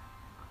 where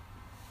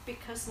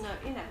because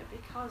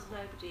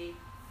nobody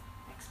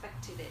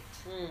expected it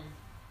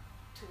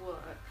to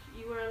work,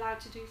 you were allowed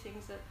to do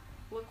things that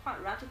were quite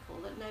radical,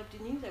 that nobody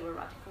knew they were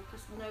radical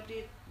because nobody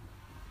had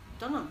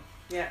done them.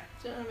 Yeah.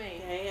 Do you know what I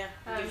mean? Yeah.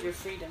 It gives you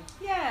freedom.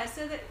 Yeah,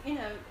 so that and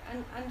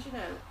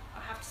I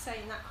have to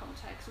say in that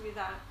context,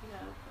 without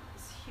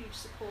there's huge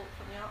support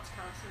from the Arts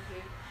Council, who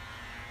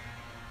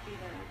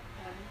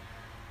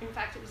in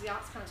fact it was the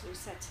Arts Council who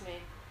said to me,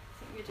 I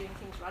think you're doing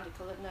things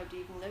radical that nobody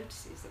even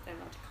notices that they're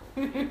radical.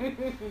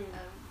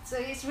 So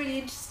it's really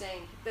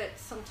interesting that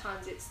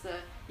sometimes it's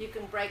you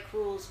can break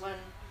rules when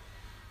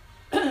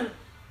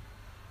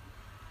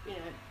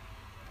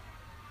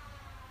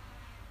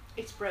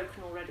it's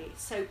broken already.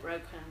 It's so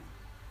broken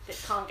that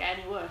it can't get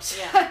any worse.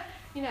 Yeah.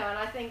 And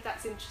I think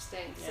that's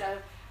interesting. Yeah.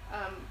 So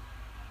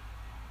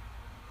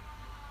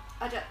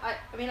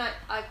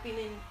I've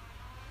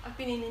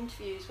been in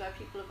interviews where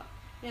people have,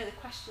 the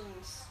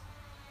questions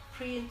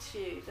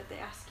pre-interview that they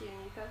ask you,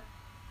 and you go,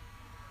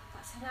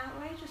 that's an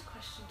outrageous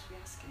question to be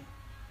asking.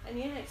 And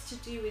it's to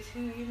do with who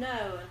you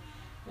know and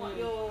what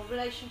your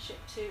relationship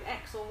to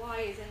X or Y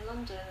is in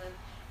London and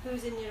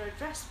who's in your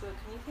address book,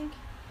 and you think,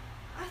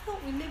 I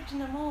thought we lived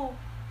in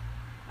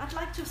I'd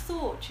like to have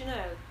thought,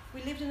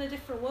 we lived in a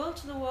different world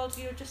to the world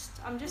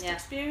I'm just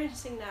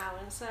experiencing now.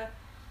 And so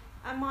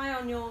am I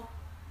on your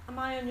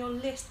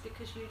list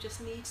because you just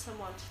need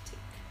someone to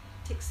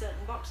tick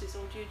certain boxes,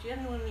 or do you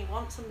genuinely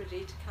want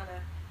somebody to kind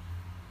of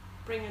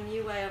bring a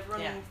new way of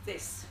running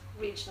this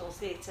regional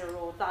theatre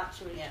or that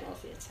regional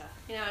theatre?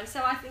 And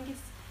so I think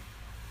it's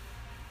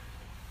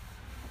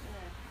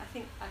I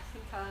think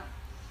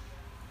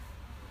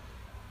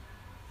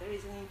there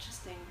is an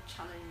interesting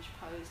challenge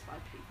posed by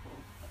people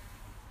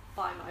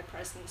by my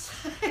presence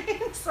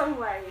in some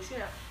ways,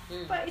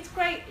 But it's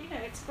great,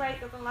 it's great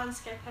that the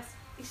landscape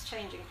is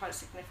changing quite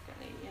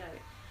significantly.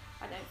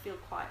 I don't feel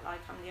quite like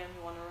I'm the only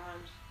one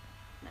around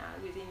now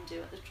with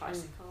Indu at the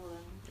tricycle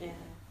and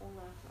all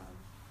that.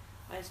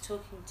 I was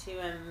talking to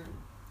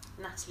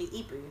Natalie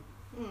Ibu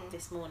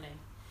this morning,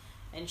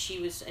 and she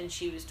was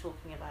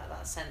talking about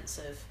that sense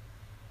of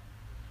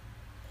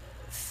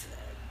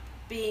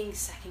being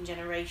second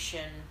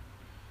generation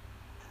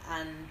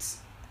and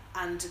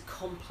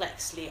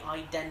complexly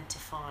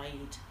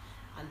identified,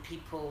 and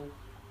people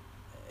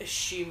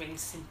assuming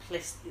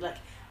simplicity, like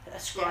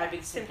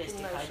ascribing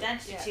simplistic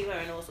identity to her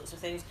and all sorts of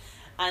things,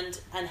 and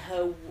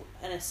her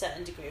and a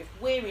certain degree of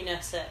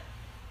weariness at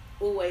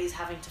always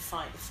having to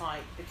fight the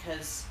fight,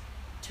 because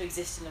to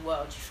exist in the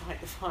world you fight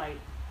the fight.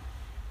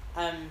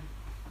 And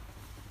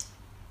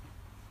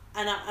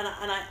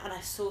I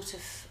sort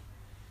of,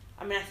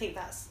 I think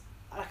that's,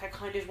 like, I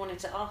kind of wanted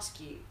to ask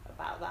you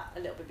about that a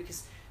little bit,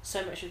 because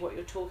so much of what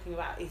you're talking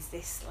about is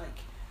this, like,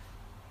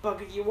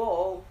 bugger you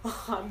all,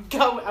 I'm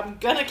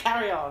gonna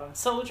carry on, I'm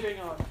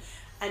soldiering on,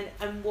 and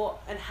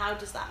how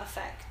does that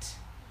affect,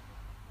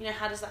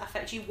 how does that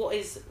affect you?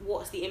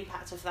 What's the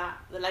impact of that,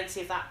 the legacy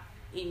of that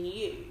in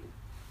you?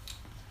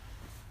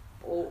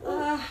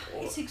 Or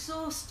it's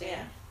exhausting.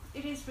 Yeah.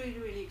 It is really,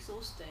 really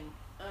exhausting.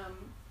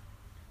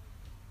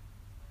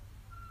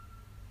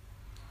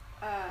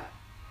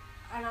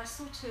 And I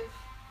sort of,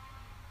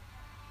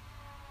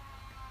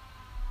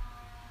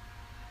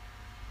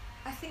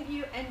 I think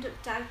you end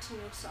up doubting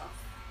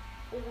yourself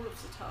all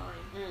of the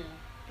time,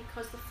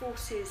 because the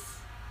forces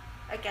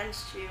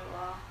against you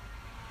are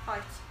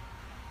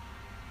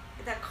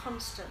they're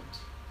constant.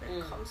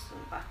 They're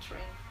constant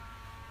battering,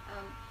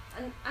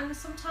 and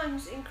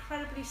sometimes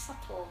incredibly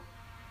subtle.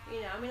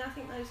 I mean, I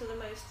think those are the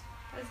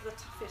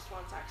toughest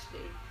ones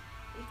actually.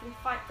 You can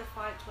fight the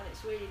fight when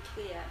it's really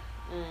clear.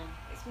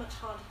 It's much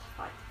harder to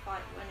fight the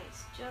fight when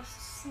it's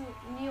just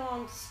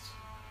nuanced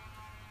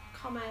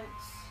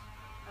comments,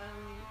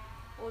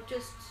 or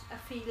just a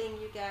feeling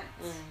you get,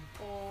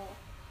 or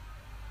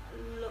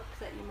a look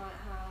that you might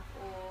have,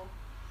 or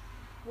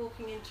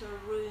walking into a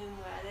room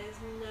where there's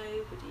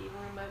nobody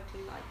even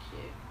remotely like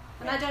you.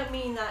 And I don't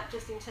mean that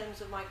just in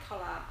terms of my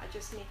colour. I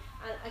just mean,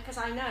 because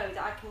I know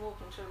that I can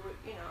walk into a room,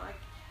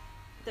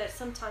 that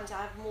sometimes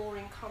I have more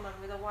in common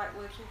with a white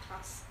working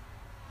class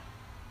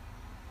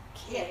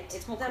kid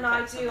than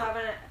I do have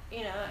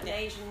an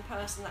Asian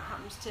person that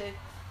happens to,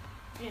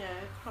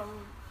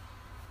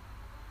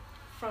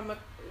 from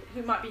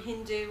who might be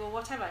Hindu or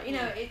whatever.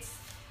 It's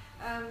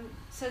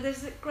so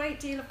there's a great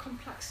deal of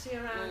complexity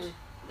around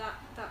that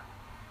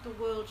the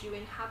world you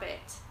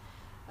inhabit.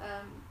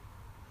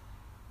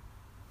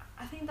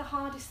 I think the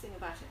hardest thing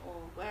about it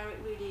all, where it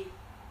really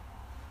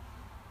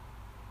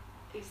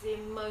is the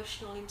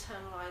emotional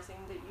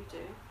internalising that you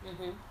do,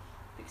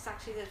 because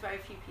actually there's very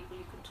few people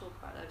you can talk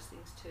about those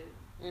things to,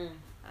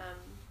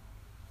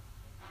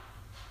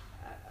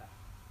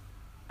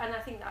 and I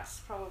think that's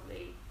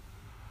probably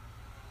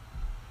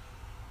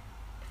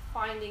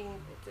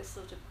finding the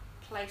sort of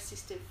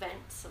places to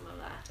vent some of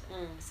that,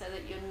 so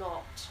that you're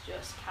not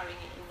just carrying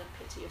it in the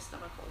pit of your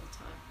stomach all the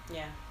time.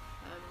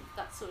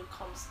 That sort of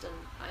constant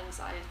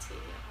anxiety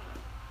about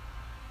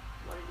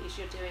what it is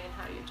you're doing and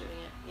how you're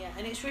doing it.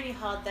 And it's really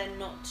hard then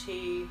not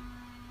to,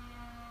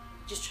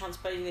 just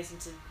transposing this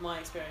into my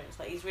experience,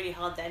 like it's really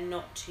hard then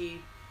not to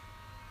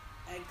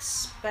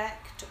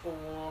expect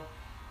or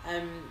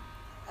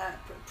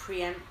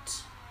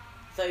preempt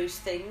those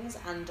things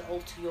and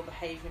alter your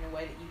behaviour in a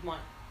way that you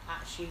might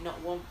actually not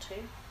want to.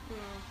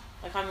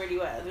 Like I'm really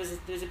aware,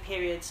 there was a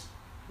period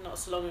not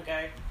so long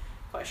ago,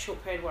 quite a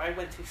short period, where I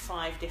went through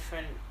 5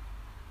 different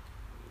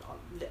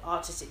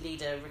artistic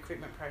leader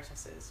recruitment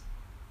processes,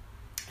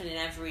 and in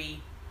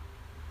every,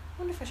 I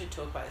wonder if I should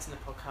talk about this in the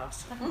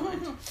podcast, never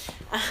mind.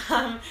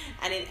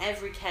 And in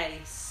every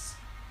case,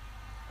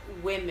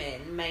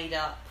 women made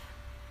up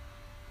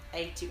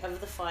 80 of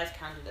the 5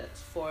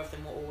 candidates. 4 of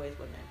them were always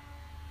women.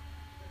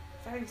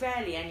 Very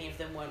rarely any of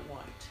them weren't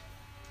white,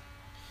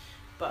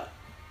 but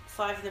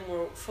 4 of them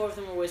were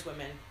always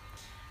women.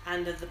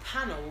 And of the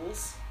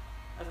panels,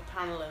 of a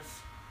panel of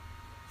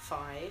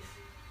 5,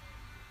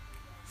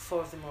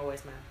 4 of them were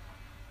always men.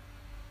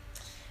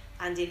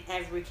 And in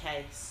every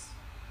case,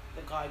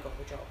 the guy got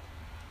the job.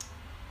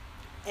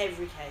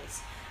 Every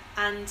case.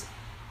 And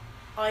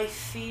I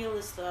feel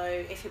as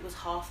though if it was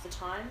half the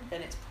time,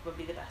 then it's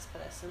probably the best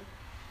person.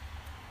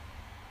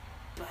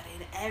 But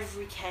in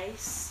every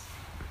case,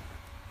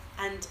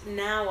 and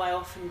now I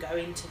often go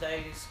into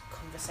those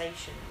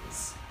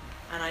conversations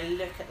and I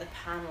look at the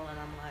panel and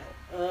I'm like,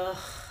 ugh.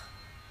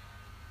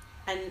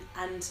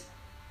 And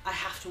I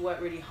have to work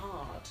really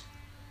hard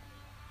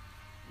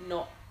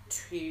not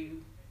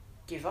to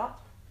give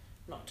up,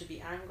 not to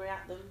be angry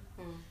at them,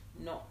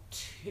 not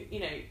to,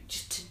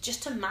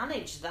 just to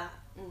manage that.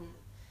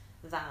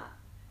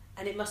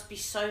 And it must be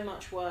so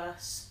much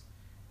worse.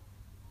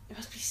 It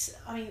must be,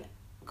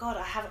 God,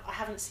 I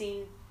haven't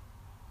seen,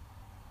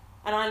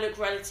 and I look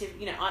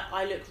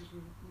I look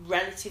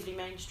relatively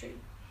mainstream.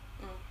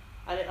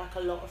 I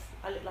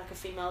look like a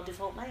female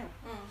default male.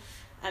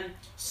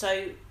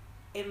 So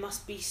it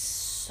must be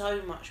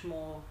so much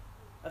more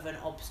of an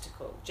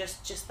obstacle.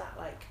 Just that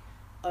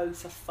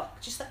for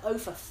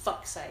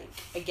fuck's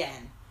sake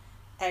again,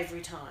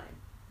 every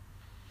time.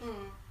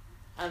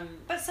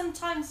 But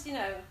sometimes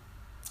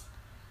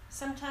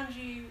sometimes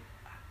you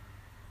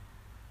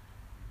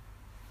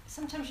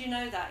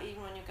know that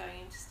even when you're going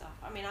into stuff.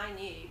 I mean, I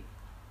knew,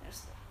 I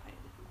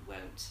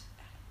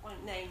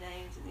won't name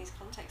names in these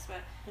contexts,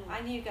 but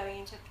I knew going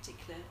into a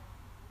particular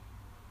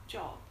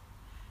job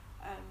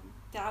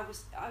that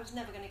I was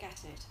never going to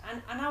get it,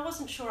 and I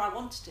wasn't sure I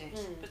wanted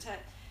it, but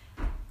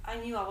I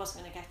knew I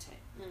wasn't going to get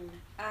it,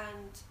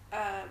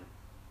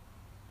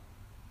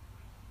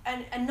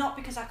 and not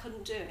because I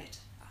couldn't do it.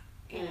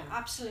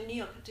 Absolutely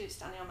knew I could do it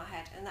standing on my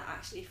head, and that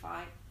actually, if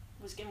I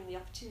was given the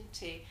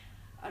opportunity,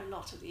 a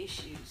lot of the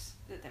issues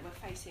that they were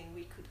facing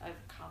we could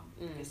overcome,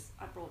 because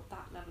I brought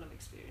that level of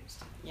experience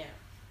to them.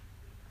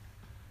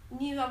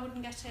 Knew I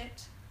wouldn't get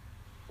it,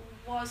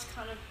 was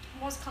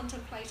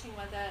contemplating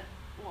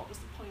what was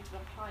the point of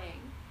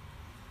applying.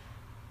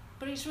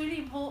 But it's really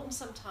important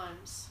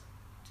sometimes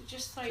to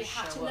just throw your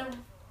hat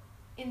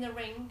in the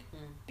ring,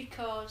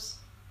 because,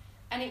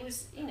 and it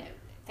was,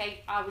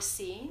 I was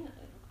seen,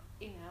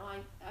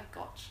 I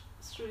got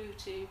through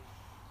to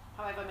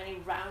however many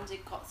rounds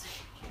it got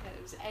through,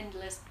 it was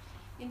endless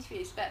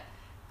interviews, but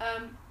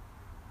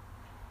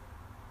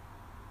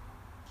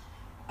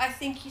I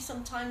think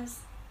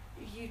sometimes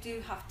you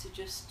do have to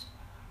just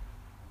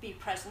be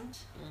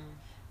present,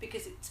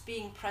 because it's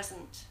being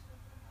present.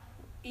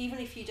 Even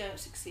if you don't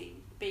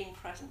succeed, being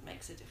present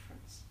makes a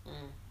difference.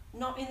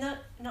 Not in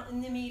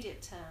the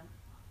immediate term,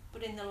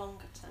 but in the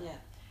longer term. Yeah.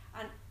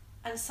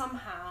 And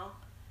somehow,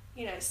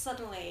 you know,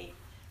 suddenly,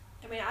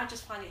 I mean, I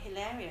just find it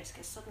hilarious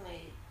because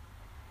suddenly,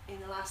 in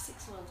the last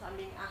 6 months, I'm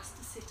being asked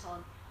to sit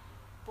on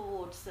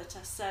boards that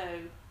are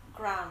so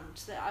grand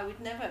that I would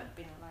never have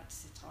been allowed to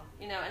sit on.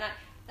 You know,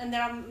 and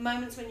there are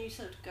moments when you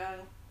sort of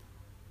go,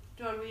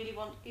 do I really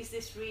want? Is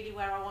this really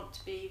where I want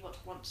to be? What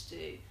I want to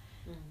do?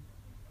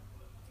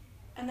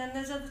 And then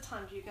there's other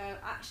times you go,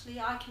 actually,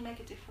 I can make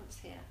a difference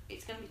here.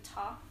 It's going to be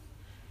tough,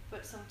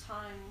 but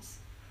sometimes,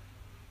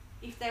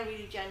 if they're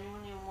really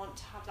genuine and want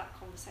to have that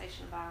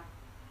conversation about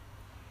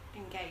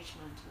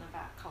engagement and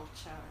about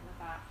culture and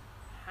about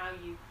how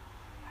you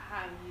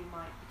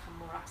might become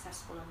more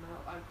accessible and more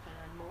open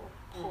and more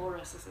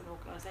porous as an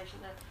organisation,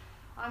 then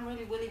I'm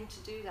really willing to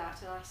do that.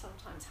 And I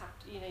sometimes have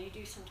to, you know, you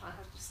do sometimes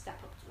have to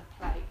step up to the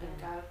plate and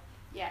go,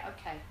 yeah,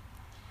 okay.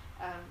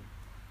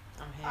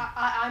 I'm here.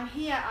 I'm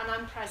here and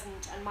I'm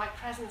present, and my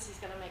presence is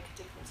going to make a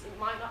difference. It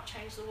might not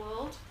change the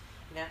world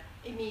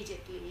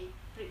immediately,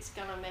 but it's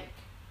going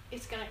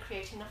to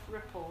create enough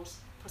ripples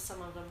for some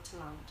of them to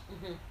land,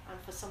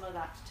 and for some of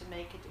that to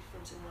make a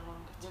difference in the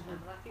longer term.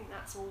 And I think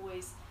that's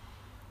always,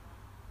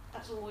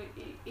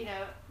 you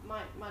know,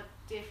 my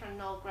dear friend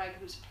Noel Gregg,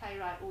 who's a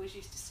playwright, always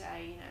used to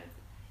say, you know,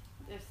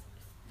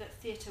 that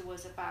theatre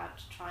was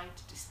about trying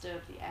to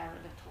disturb the air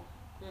a little.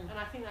 And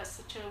I think that's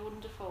such a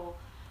wonderful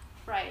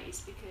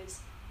phrase,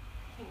 because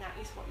I think that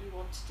is what you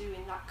want to do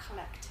in that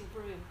collective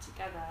room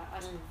together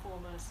as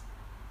performers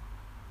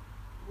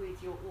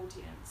with your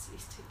audience,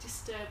 is to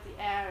disturb the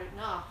air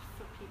enough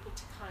for people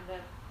to kind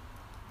of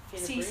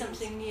see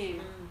something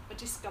new, or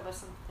discover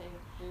something,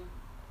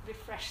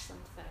 refresh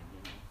something,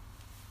 you know.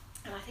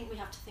 And I think we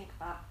have to think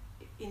about,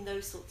 in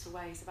those sorts of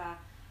ways, about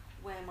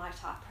where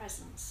might our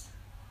presence,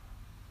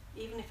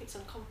 even if it's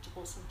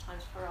uncomfortable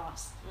sometimes for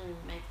us,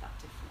 make that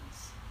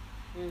difference.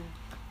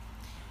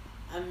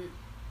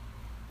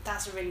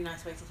 That's a really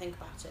nice way to think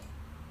about it.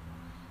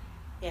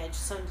 Yeah,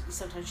 just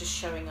sometimes just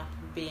showing up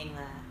and being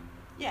there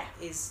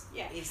is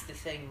the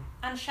thing.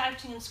 And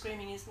shouting and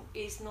screaming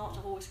is not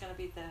always going to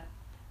be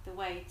the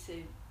way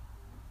to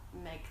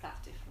make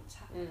that difference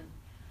happen.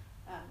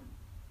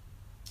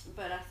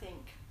 But I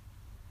think,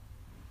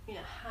 you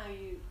know, how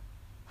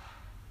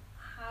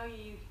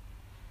you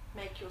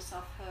make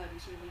yourself heard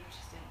is really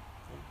interesting.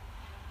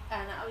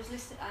 And I was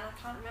listening, and I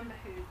can't remember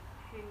who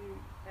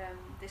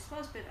this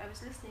was, but I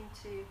was listening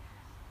to,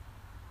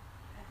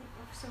 I think,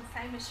 some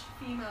famous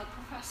female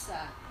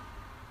professor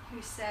who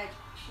said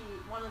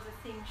one of the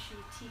things she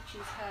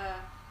teaches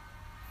her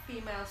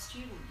female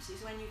students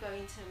is, when you go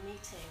into a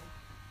meeting,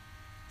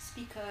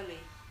 speak early,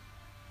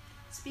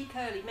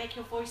 make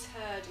your voice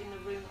heard in the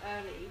room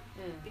early,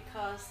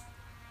 because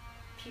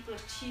people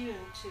are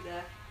tuned to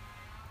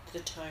the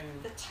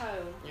tone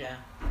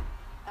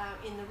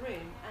in the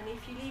room, and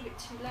if you leave it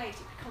too late,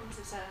 it becomes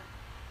as a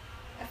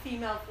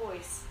female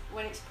voice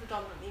when it's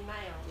predominantly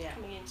male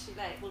coming in too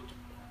late, will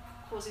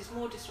causes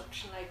more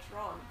disruption later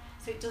on,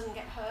 so it doesn't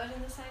get heard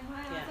in the same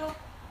way. And I thought,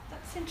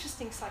 that's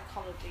interesting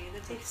psychology,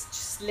 that it's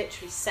just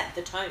literally set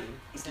the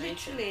tone. It's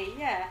literally,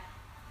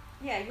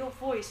 your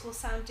voice will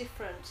sound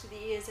different to the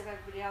ears of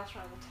everybody else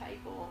around the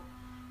table.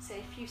 So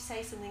if you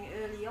say something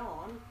early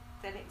on,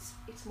 then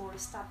it's more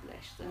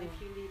established than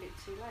if you leave it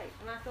too late.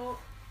 And I thought,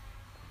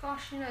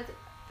 gosh, you know,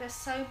 there's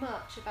so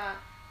much about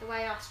the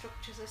way our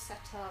structures are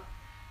set up,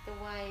 the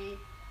way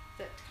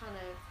that kind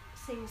of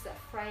things that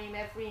frame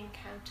every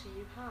encounter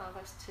you have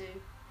as to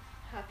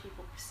how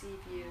people perceive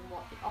you and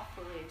what the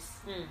offer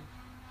is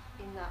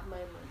in that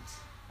moment,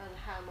 and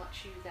how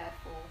much you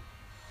therefore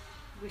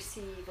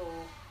receive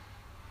or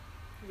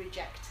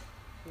reject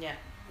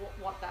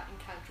what that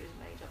encounter is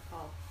made up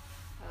of.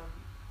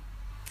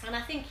 And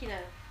I think, you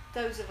know,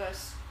 those of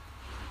us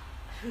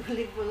who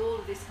live with all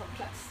of this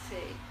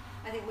complexity,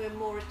 I think we're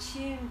more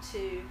attuned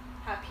to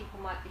how people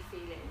might be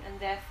feeling, and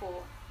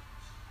therefore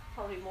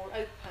probably more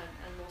open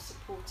and more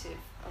supportive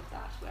of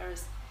that.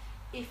 Whereas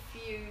if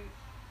you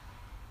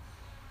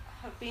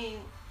have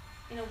been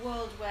in a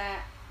world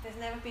where there's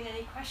never been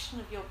any question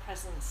of your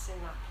presence in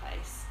that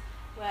place,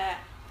 where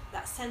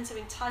that sense of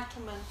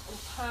entitlement and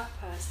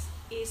purpose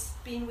is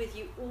been with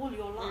you all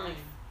your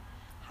life,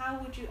 how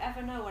would you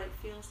ever know what it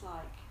feels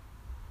like?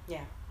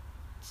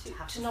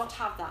 To not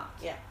have that.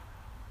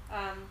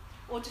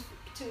 Or to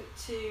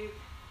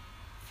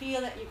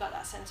feel that you've got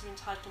that sense of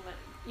entitlement.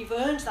 You've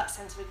earned that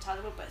sense of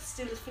entitlement, but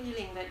still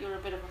feeling that you're a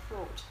bit of a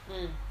fraud.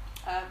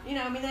 You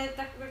know, I mean,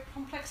 the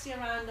complexity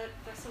around the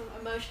sort of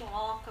emotional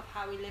arc of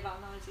how we live our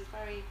lives is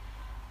very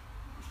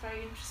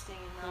interesting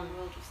in our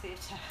world of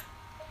theatre.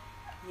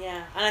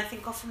 Yeah, and I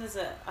think often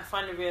I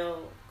find a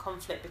real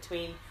conflict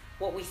between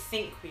what we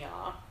think we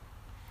are,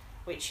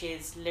 which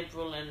is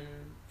liberal and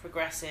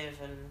progressive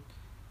and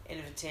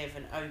innovative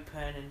and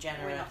open and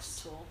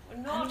generous. We're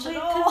not at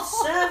all.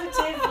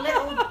 Conservative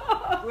little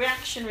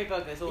reactionary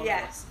buggers, all of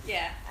us.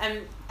 Yeah.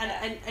 And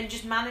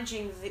just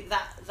managing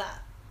that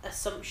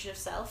assumption of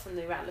self and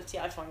the reality,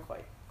 I find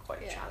quite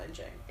quite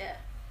challenging. Yeah.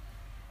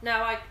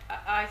 No,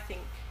 I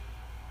think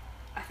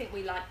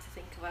we like to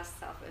think of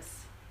ourselves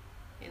as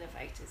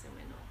innovators, and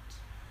we're not.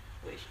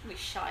 We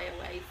shy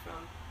away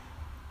from.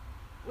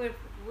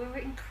 We're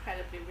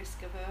incredibly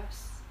risk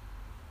averse.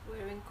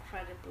 We're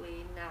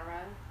incredibly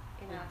narrow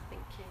in our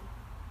thinking.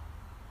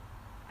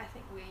 I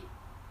think we,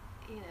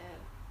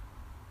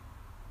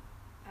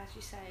 as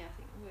you say, I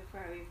think we're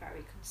very,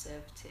 very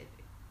conservative,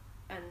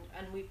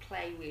 and we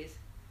play with,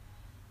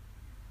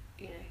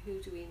 who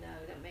do we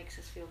know that makes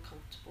us feel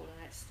comfortable,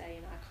 and let's stay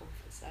in our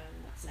comfort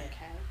zone. That's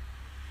okay.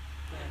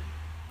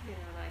 Yeah.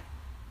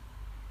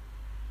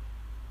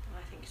 And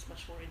I think it's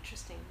much more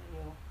interesting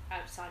when you're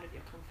outside of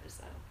your comfort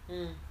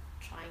zone,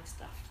 trying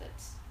stuff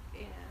that's,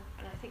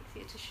 and I think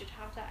theatre should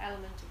have that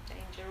element of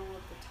danger all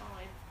of the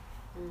time.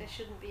 There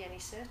shouldn't be any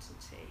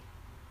certainty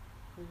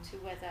to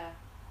whether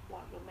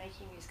what you're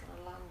making is going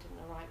to land in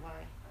the right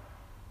way,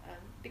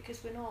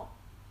 because we're not,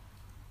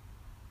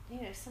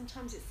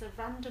 sometimes it's the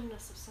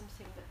randomness of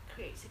something that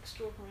creates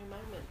extraordinary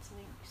moments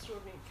and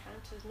extraordinary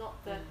encounters, not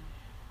the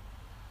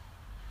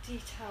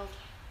detailed,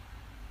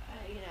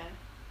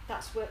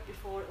 that's worked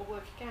before, it'll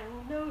work again.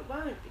 Well, no, it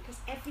won't, because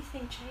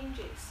everything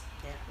changes.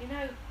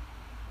 Yeah.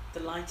 The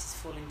light is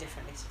falling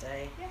differently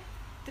today. Yeah.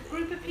 The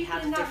group of people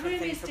in that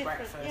room is different.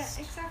 Breakfast.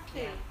 Yeah,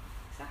 exactly. Yeah.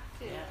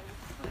 Exactly. Yeah.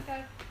 And I go,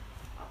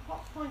 at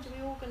what point are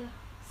we all going to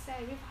say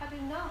we've had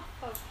enough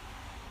of?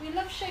 We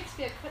love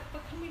Shakespeare,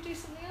 but can we do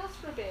something else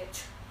for a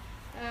bit?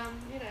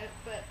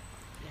 But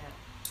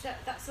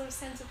that sort of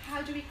sense of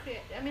how do we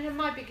create? I mean,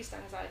 my biggest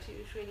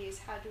anxiety really is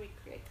how do we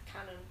create the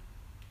canon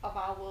of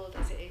our world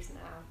as it is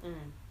now?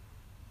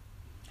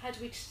 How do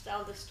we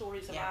tell the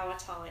stories of our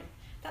time?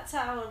 That's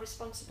our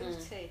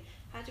responsibility.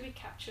 How do we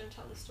capture and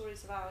tell the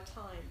stories of our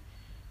time?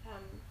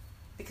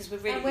 Because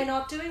we're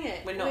not doing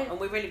it. And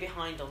we're really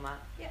behind on that.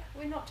 Yeah,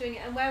 we're not doing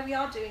it. And where we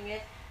are doing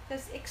it,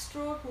 there's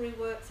extraordinary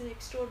works and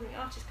extraordinary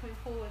artists coming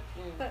forward.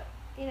 But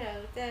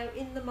they're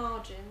in the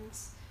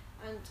margins,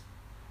 and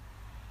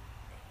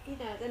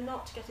they're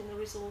not getting the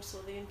resource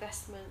or the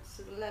investments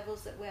or the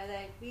levels where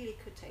they really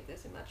could take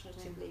those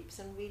imaginative leaps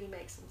and really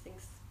make something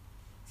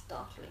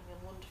startling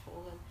and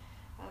wonderful,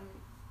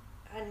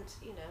 and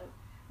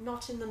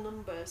not in the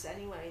numbers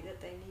anyway that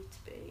they need to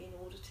be in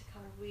order to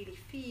kind of really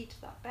feed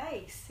that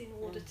base, in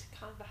order to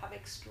kind of have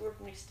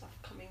extraordinary stuff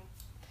coming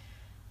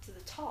to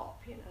the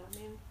top. I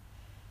mean,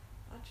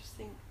 I just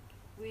think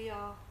we've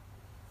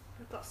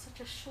got such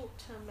a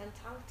short-term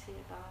mentality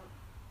about.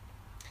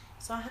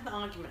 So I had an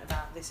argument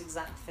about this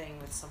exact thing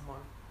with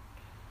someone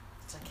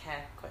that I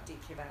care quite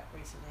deeply about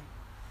recently,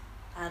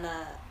 and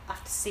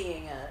after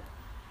seeing a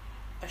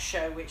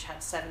show which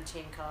had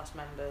 17 cast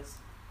members,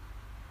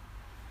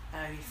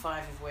 only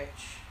 5 of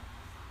which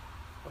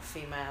were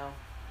female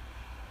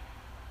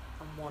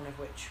and 1 of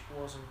which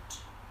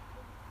wasn't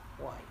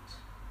white,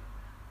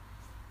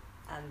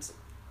 and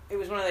it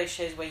was one of those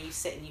shows where you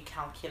sit and you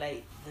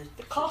calculate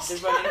the cost, the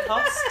running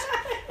cost,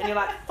 and you're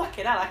like,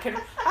 fucking hell, I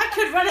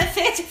could run a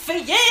theatre for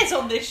years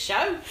on this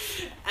show,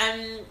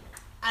 and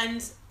I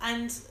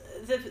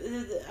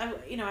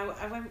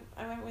went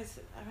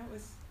with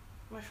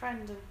my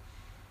friend,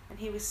 and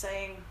he was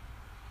saying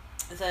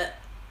that,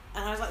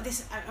 and I was like,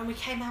 this, and we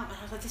came out and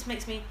I was like, this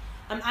makes me,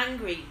 I'm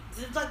angry.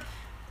 Like,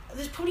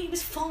 it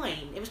was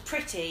fine, it was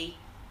pretty,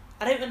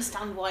 I don't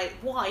understand why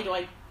do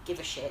I give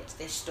a shit,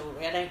 this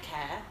story, I don't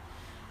care.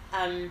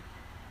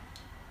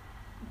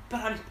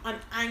 But I'm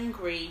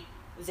angry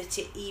that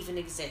it even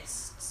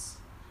exists.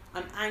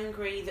 I'm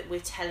angry that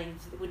we're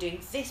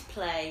doing this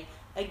play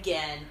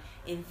again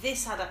in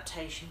this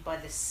adaptation by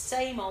the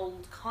same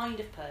old kind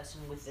of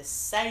person with the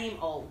same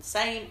old.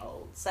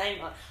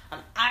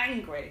 I'm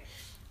angry.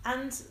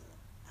 And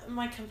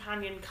my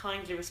companion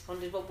kindly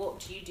responded, well, what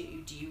do?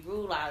 Do you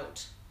rule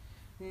out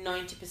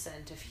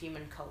 90% of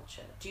human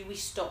culture? Do we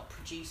stop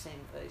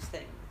producing those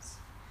things?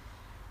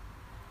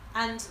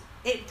 And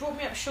it brought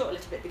me up short a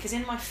little bit, because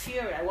in my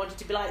fury I wanted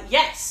to be like,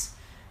 yes,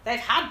 they've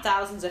had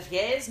thousands of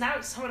years, now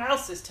it's someone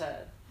else's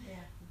turn.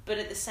 Yeah. But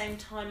at the same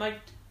time, I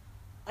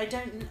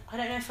don't know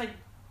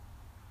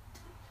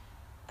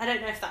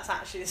if that's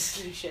actually the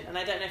solution, and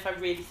I don't know if I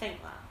really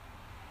think that.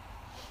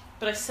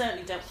 But I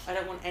certainly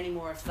don't want any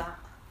more of that.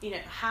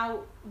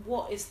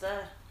 What is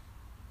the,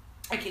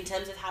 like, in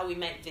terms of how we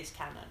make this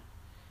canon,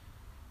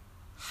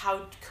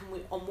 how can we,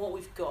 on what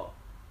we've got,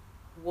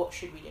 what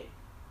should we do?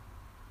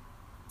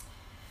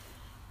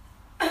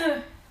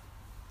 I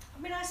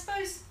mean, I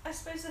suppose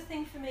the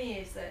thing for me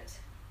is that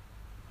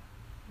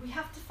we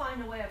have to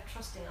find a way of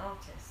trusting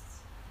artists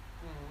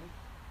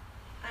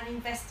and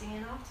investing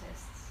in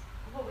artists.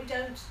 We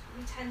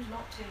tend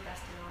not to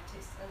invest in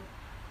artists,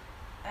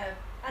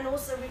 and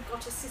also we've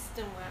got a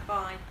system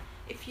whereby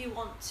if you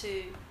want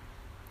to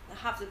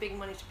have the big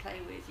money to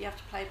play with, you have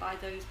to play by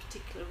those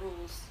particular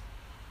rules,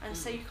 and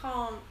so you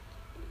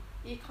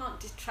can't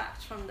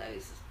detract from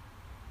those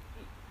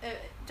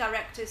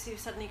directors who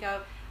suddenly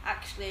go,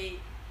 actually,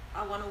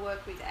 I want to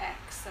work with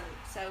X,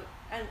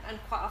 and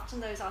quite often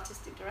those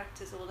artistic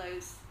directors or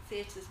those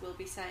theatres will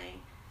be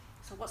saying,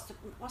 so what's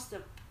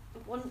the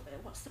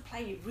what's the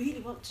play you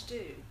really want to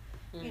do,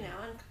 you know,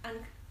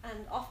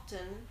 and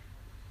often,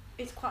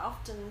 it's quite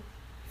often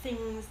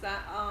things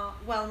that are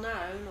well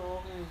known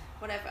or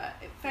whatever.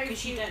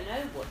 Because you don't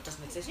know what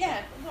doesn't exist.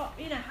 Yeah, well,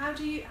 you know, how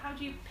do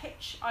you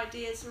pitch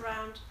ideas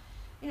around,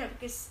 you know,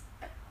 because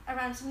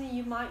around something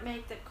you might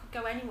make that could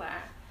go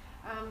anywhere.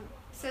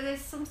 So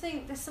there's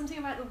something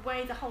about the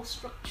way the whole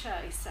structure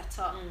is set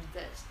up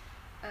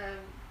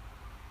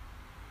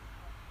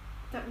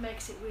that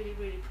makes it really,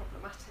 really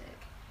problematic.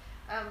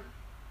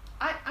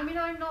 I mean,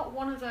 I'm not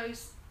one of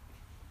those.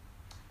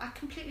 I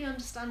completely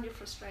understand your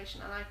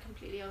frustration, and I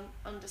completely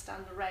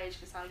understand the rage,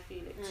 because I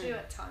feel it too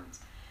at times.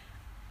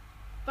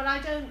 But I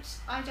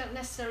don't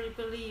necessarily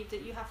believe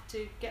that you have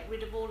to get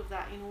rid of all of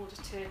that in order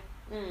to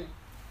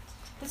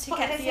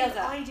get the other.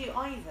 I do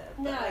either.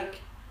 But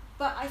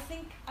but I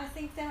think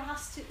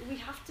we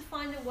have to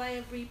find a way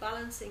of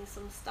rebalancing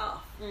some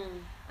stuff,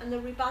 and the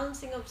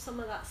rebalancing of some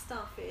of that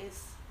stuff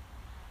is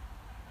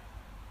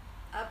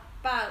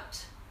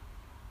about.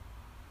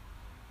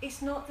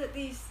 It's not that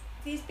these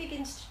big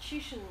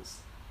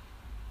institutions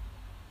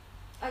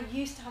are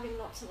used to having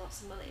lots and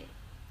lots of money.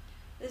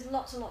 There's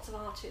lots and lots of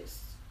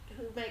artists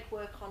who make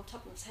work on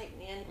tuppence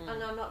halfpenny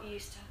and are not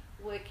used to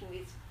working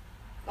with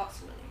lots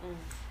of money.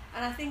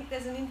 And I think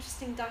there's an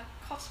interesting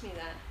dichotomy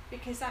there,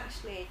 because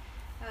actually,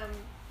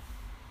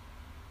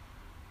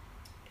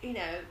 you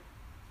know,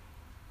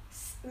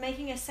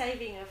 making a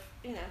saving of,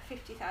 you know,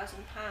 £50,000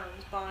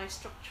 by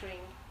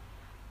structuring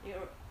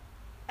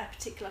a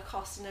particular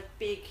cost in a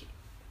big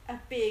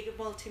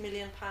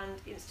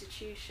multi-million-pound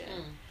institution.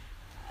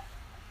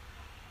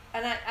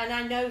 And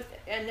I know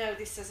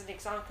this as an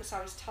example, because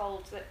I was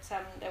told that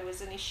there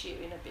was an issue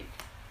in a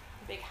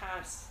big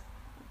house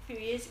a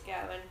few years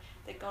ago, and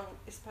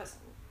this person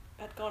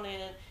had gone in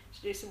and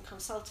to do some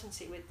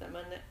consultancy with them,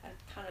 and had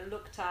kind of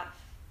looked at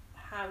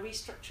how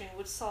restructuring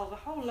would solve a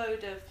whole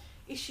load of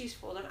issues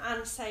for them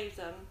and save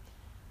them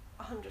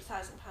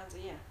 £100,000 a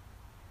year.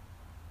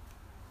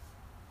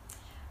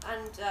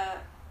 And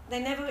they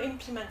never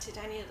implemented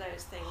any of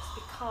those things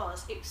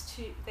because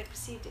they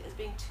perceived it as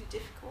being too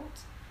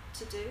difficult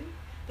to do.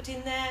 But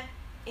in that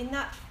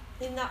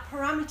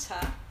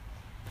parameter,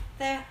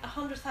 their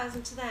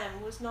 100,000 to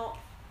them was not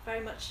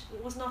very much.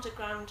 Was not a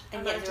ground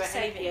and amount yet of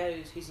saving. there are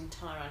NPOs whose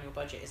entire annual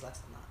budget is less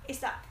than that. Is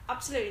that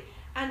absolutely?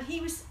 And he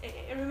was.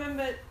 I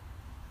remember.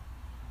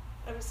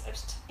 I was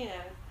you know,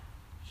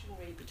 shouldn't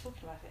really be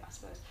talking about it, I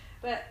suppose.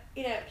 But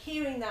you know,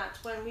 hearing that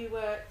when we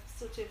were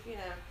sort of, you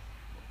know,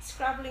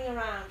 scrabbling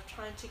around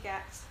trying to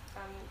get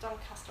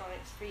Doncaster on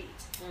its feet,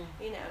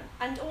 you know,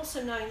 and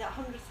also knowing that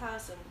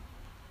 100,000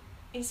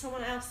 in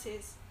someone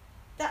else's,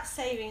 that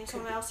saving in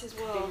someone else's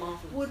world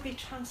would be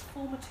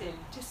transformative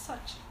to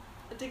such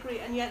a degree,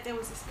 and yet there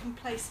was this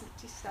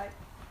complacency state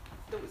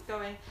that was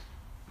going,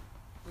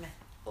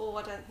 oh,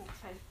 I don't think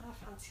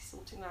I fancy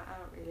sorting that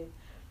out really,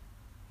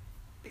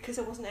 because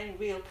there wasn't any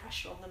real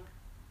pressure on them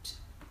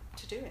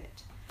to do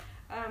it.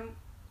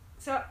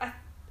 So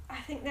I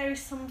think there is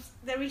some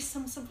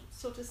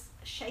sort of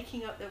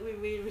shaking up that we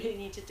really, really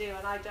need to do,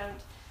 and I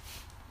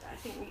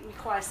think we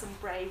require some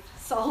brave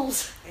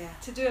souls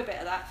to do a bit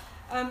of that.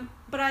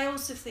 But I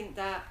also think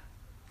that,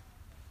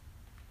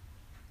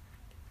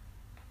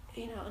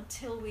 you know,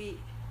 until we,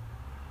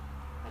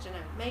 I don't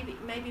know,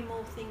 maybe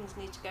more things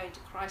need to go into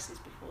crisis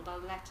before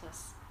they'll let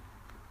us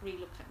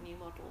relook at new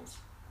models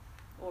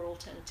or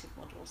alternative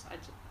models,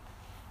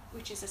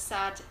 which is a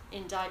sad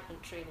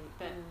indictment really,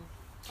 but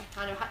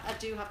I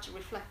do have to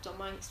reflect on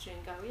my history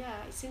and go,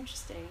 yeah, it's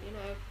interesting, you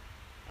know,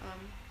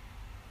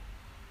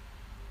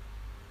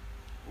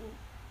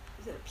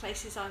 the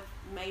places I've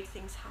made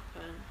things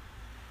happen,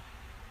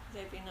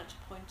 they've been at a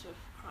point of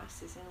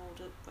crisis in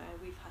order where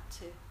we've had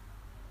to.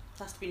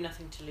 There has to be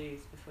nothing to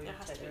lose before you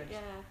take the risk.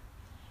 Yeah,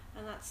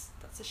 and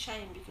that's a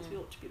shame, because we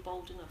ought to be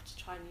bold enough to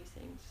try new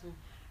things.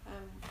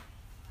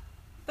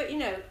 But you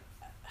know,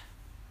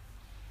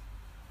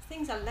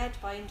 things are led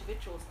by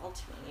individuals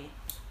ultimately,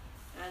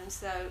 and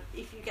so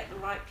if you get the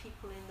right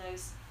people in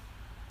those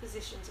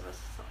positions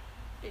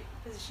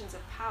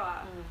of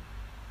power,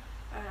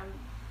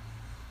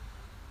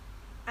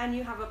 and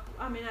you have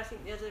I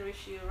think the other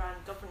issue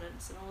around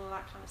governance and all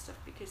that kind of stuff,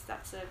 because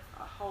that's a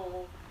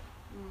whole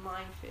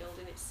minefield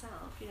in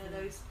itself. You know,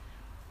 those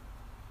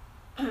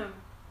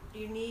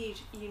you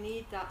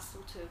need that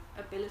sort of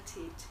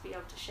ability to be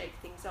able to shake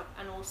things up,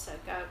 and also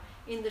go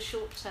in the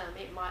short term.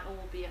 It might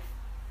all be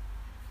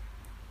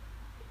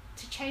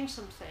to change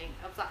something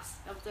of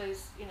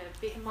those, you know,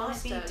 big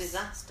monsters. It might be a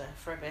disaster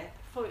for a bit.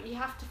 You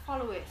have to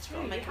follow it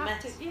through. Make a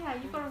mess.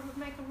 You've got to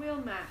make a real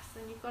mess,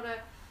 and you've got to.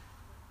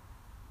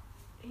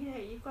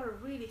 You've got to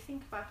really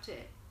think about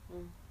it.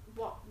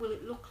 What will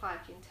it look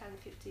like in 10,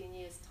 15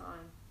 years'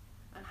 time,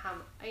 and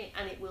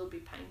it will be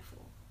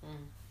painful.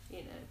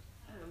 You know,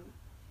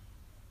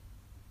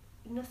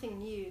 nothing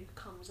new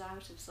comes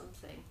out of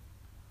something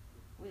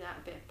without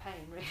a bit of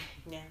pain, really.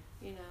 Yeah.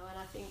 You know, and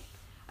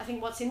I think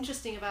what's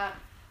interesting about,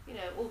 you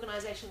know,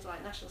 organisations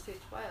like National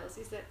Theatre Wales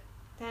is that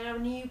they're a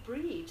new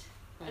breed,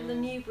 and the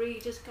new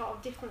breed has got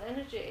a different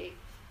energy.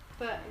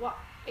 But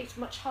it's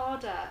much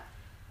harder,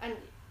 and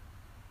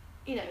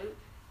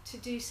to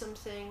do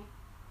something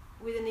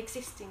with an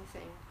existing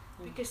thing,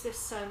 because there's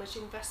so much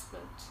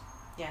investment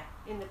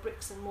in the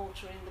bricks and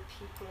mortar, in the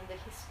people and the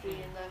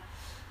history, and the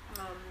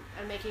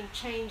and making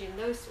change in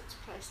those sorts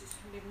of places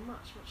can be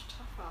much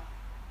tougher.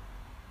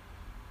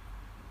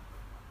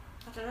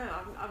 I don't know,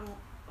 I'm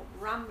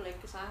rambling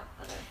because I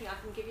don't think I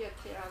can give you a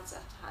clear answer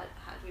to how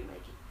do we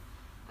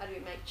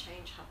make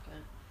change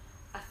happen.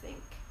 I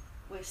think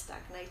we're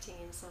stagnating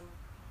in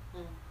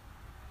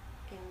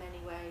many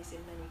ways,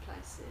 in many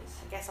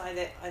places. I guess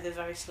either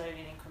very slowly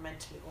and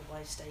incrementally, or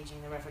by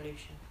staging the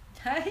revolution.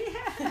 Yeah.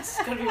 It's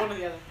got to be one or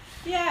the other.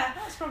 Yeah,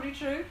 that's probably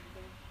true.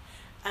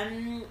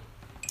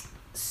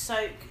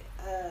 So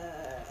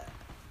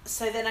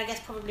then I guess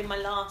probably my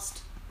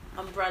last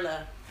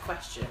umbrella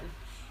question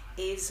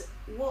is,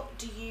 what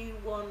do you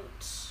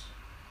want,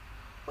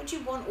 or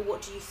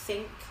what do you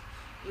think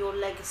your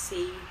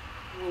legacy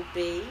will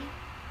be?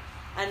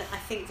 And I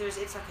think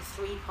it's like a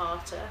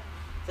three-parter.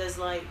 There's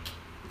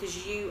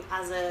you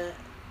as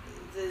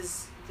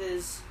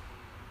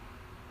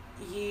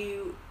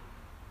you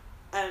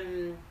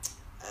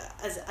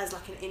as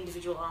like an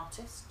individual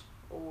artist,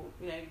 or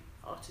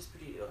artist,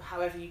 producer,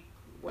 whatever you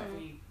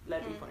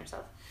label you point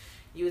yourself.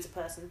 You as a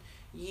person,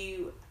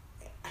 you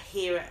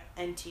here at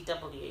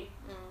NTW.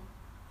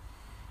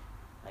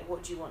 Like,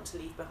 what do you want to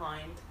leave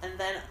behind? And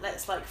then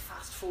let's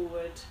fast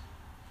forward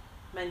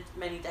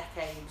many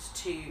decades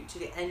to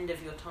the end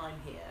of your time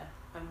here,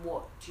 and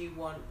what do you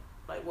want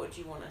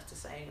us to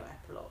say in your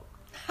epilogue?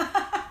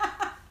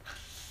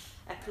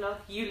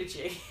 Epilogue?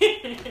 Eulogy.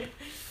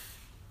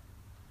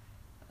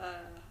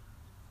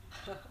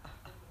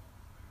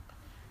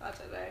 I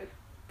don't know.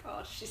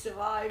 God, she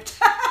survived.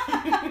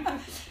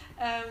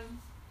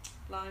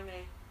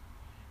 Blimey.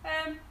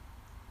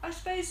 I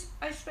suppose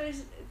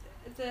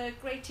the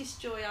greatest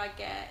joy I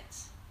get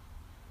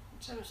in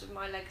terms of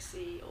my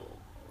legacy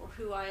or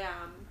who I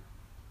am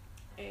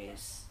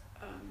is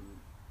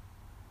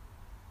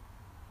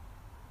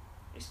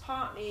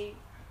partly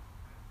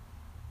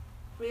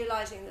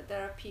realising that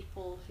there are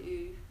people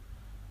who've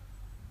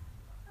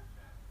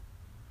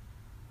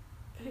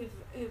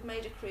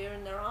made a career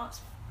in their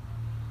arts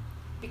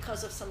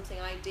because of something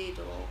I did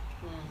or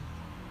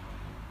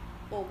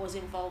was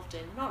involved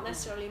in. Not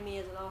necessarily me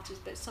as an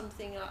artist, but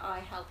something I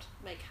helped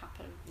make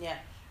happen. Yeah.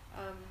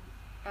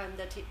 And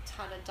that it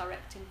had a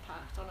direct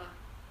impact on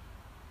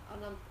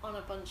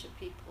a bunch of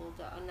people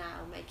that are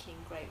now making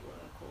great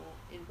work or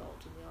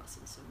involved in the arts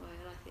in some way.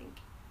 And I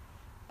think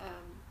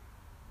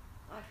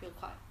I feel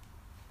quite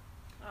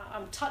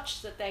I'm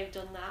touched that they've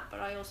done that, but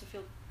I also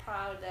feel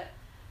proud that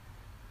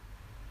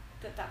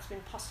that's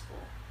been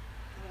possible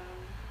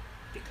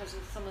because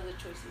of some of the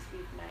choices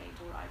we've made,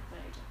 or I've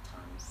made at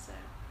times. So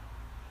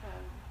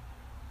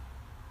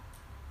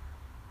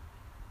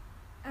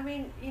I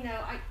mean,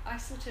 I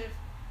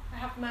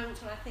have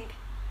moments when I think,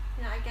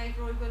 I gave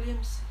Roy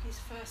Williams his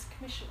first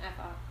commission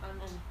ever,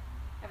 and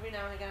every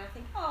now and again I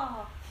think,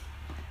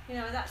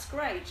 that's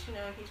great.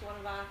 He's one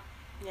of our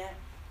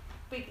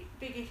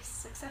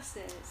biggest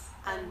successes.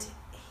 And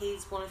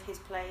one of his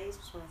plays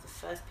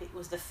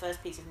was the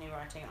first piece of new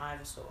writing I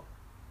ever saw.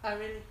 Oh,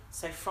 really?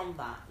 So from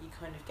that, you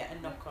kind of get a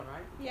knock on,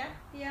 right?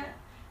 Yeah.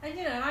 And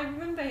I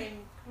remember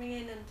him coming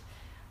in, and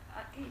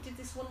we did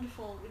a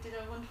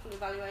wonderful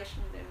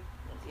evaluation with him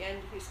at the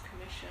end of his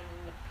commission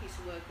and the piece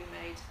of work we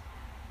made.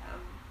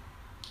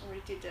 And we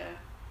did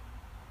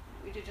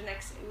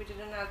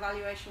an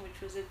evaluation which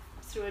was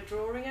through a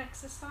drawing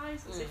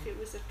exercise, as if it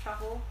was a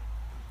travel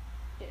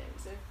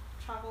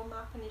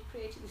map, and he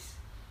created this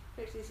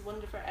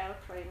wonderful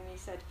airplane, and he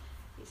said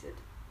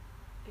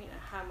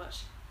how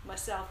much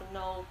myself and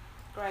Noel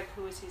Gregg,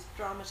 who was his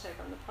dramaturg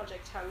on the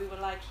project, how we were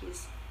like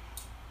his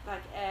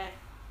air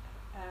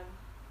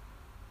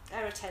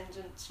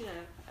attendants,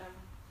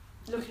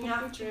 looking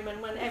after him,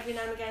 and when every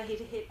now and again he'd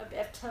hit a bit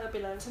of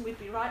turbulence and we'd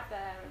be right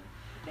there,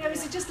 and it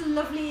was just a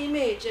lovely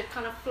image of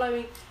kind of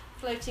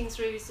floating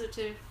through, sort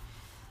of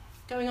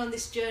going on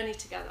this journey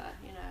together,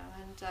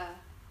 and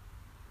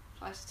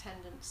flight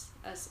attendants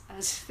as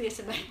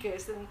theatre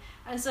makers,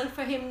 and so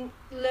for him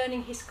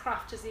learning his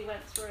craft as he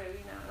went through,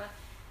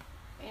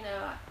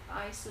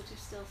 I sort of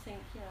still think,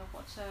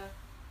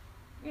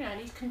 and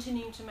he's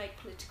continuing to make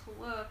political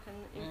work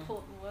and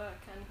important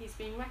work, and he's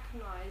being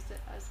recognised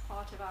as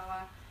part of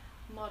our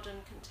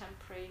modern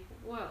contemporary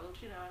world,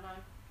 and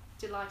I'm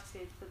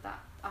delighted that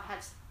I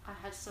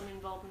had some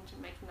involvement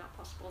in making that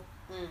possible.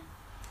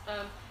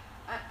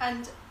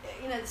 And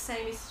the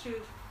same is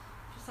true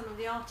for some of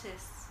the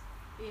artists.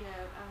 In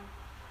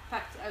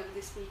fact, over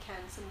this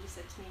weekend, somebody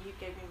said to me, "You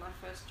gave me my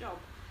first job,"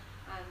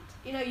 and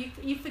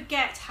you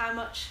forget how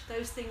much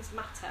those things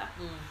matter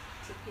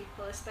to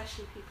people,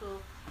 especially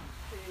people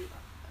who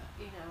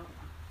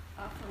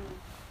are from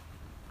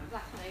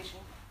Black and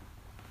Asian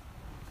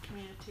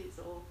communities,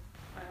 or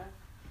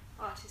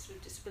artists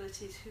with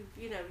disabilities who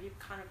you've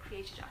kind of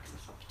created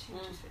access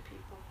opportunities for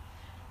people.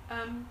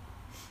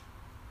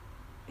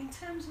 In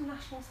terms of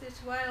National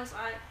Theatre Wales,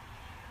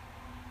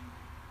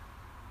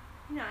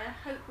 you know, I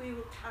hope we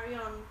will carry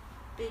on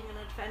being an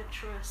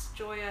adventurous,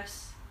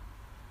 joyous,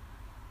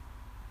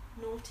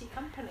 naughty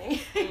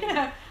company. You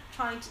know,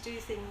 trying to do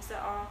things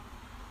that are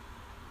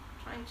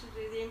trying to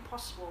do the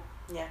impossible.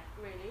 Yeah.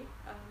 Really.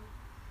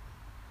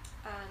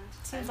 And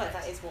seems like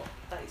that is what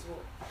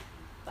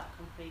that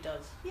company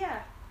does.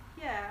 Yeah.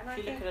 Yeah. And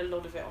if you look at a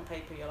lot of it on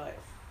paper, you're like,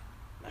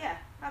 no. Yeah,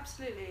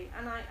 absolutely.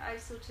 And I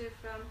sort of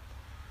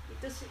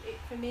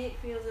for me it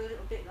feels a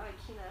little bit like,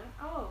 you know,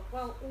 oh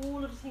well,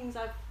 all of the things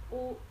I've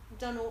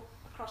done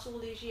across all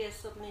these years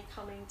suddenly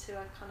coming to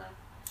a kind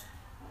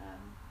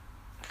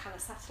of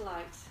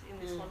satellite in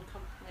this one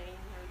company, you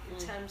know, in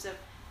terms of,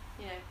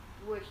 you know,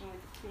 working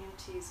with the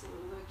communities or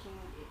working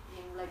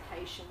in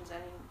locations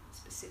and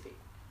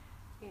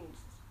in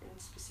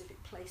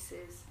specific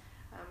places,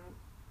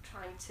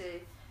 trying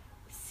to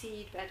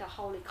seed better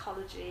whole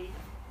ecology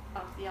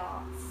of the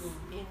arts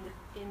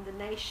in the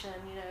nation,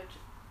 you know,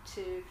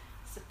 to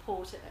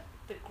support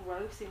the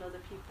growth in other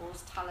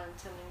people's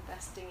talent and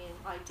investing in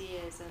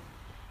ideas and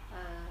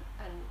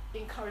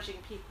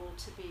encouraging people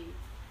to be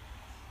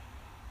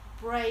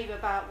brave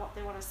about what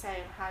they want to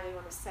say and how they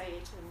want to say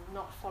it, and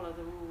not follow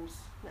the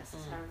rules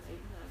necessarily.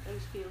 You know,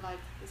 those feel like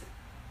there's a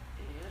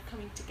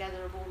coming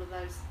together of all of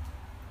those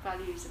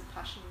values and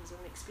passions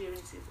and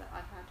experiences that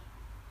I've had.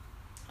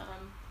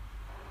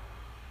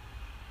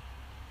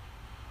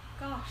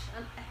 Gosh,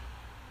 and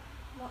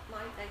what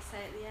might they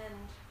say at the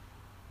end?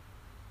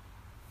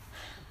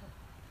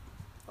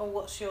 Or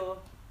what's your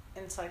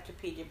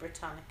Encyclopedia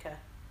Britannica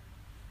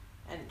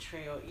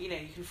entry? Or, you know,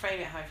 you can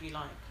frame it however you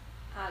like.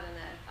 I don't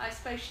know. I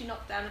suppose she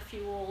knocked down a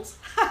few walls.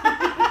 You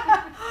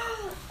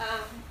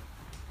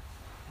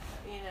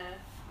know,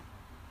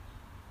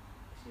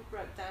 she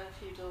broke down a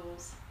few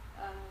doors.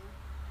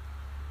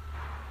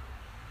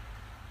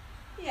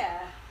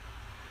 Yeah.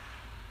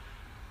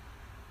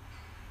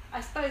 I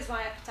suppose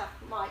my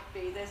epitaph might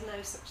be, there's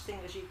no such thing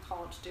as you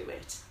can't do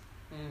it.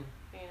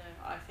 You know,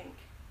 I think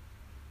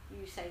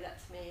you say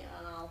that to me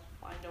and I'll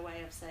find a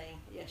way of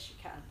saying, yes, you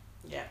can.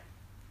 Yeah.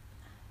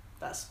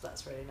 That's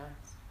really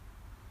nice.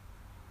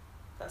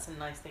 That's a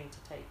nice thing to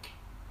take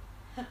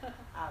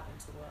out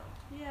into the world.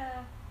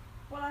 Yeah.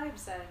 Well, I hope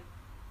so.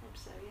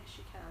 Yes,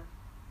 you can.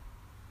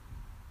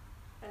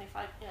 And if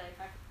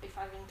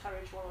I've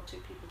encouraged one or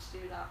two people to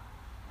do that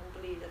and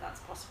believe that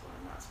that's possible,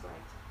 then that's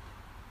great.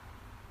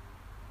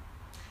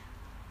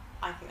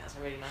 I think that's a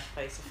really nice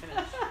place to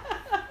finish.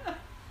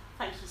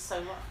 Thank you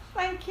so much.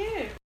 Thank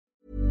you.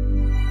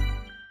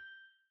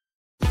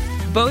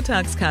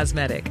 Botox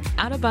Cosmetic,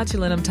 out of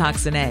botulinum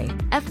toxin A,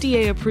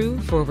 FDA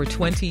approved for over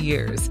 20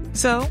 years.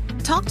 So,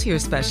 talk to your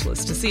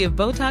specialist to see if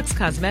Botox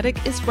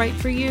Cosmetic is right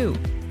for you.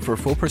 For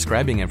full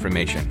prescribing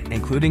information,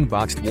 including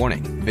boxed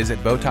warning,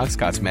 visit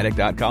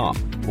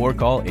BotoxCosmetic.com or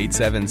call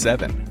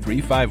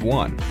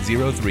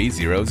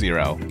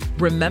 877-351-0300.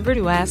 Remember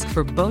to ask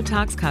for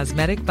Botox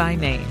Cosmetic by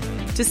name.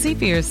 To see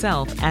for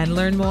yourself and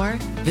learn more,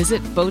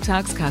 visit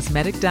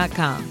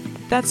BotoxCosmetic.com.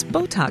 That's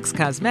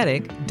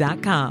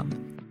BotoxCosmetic.com.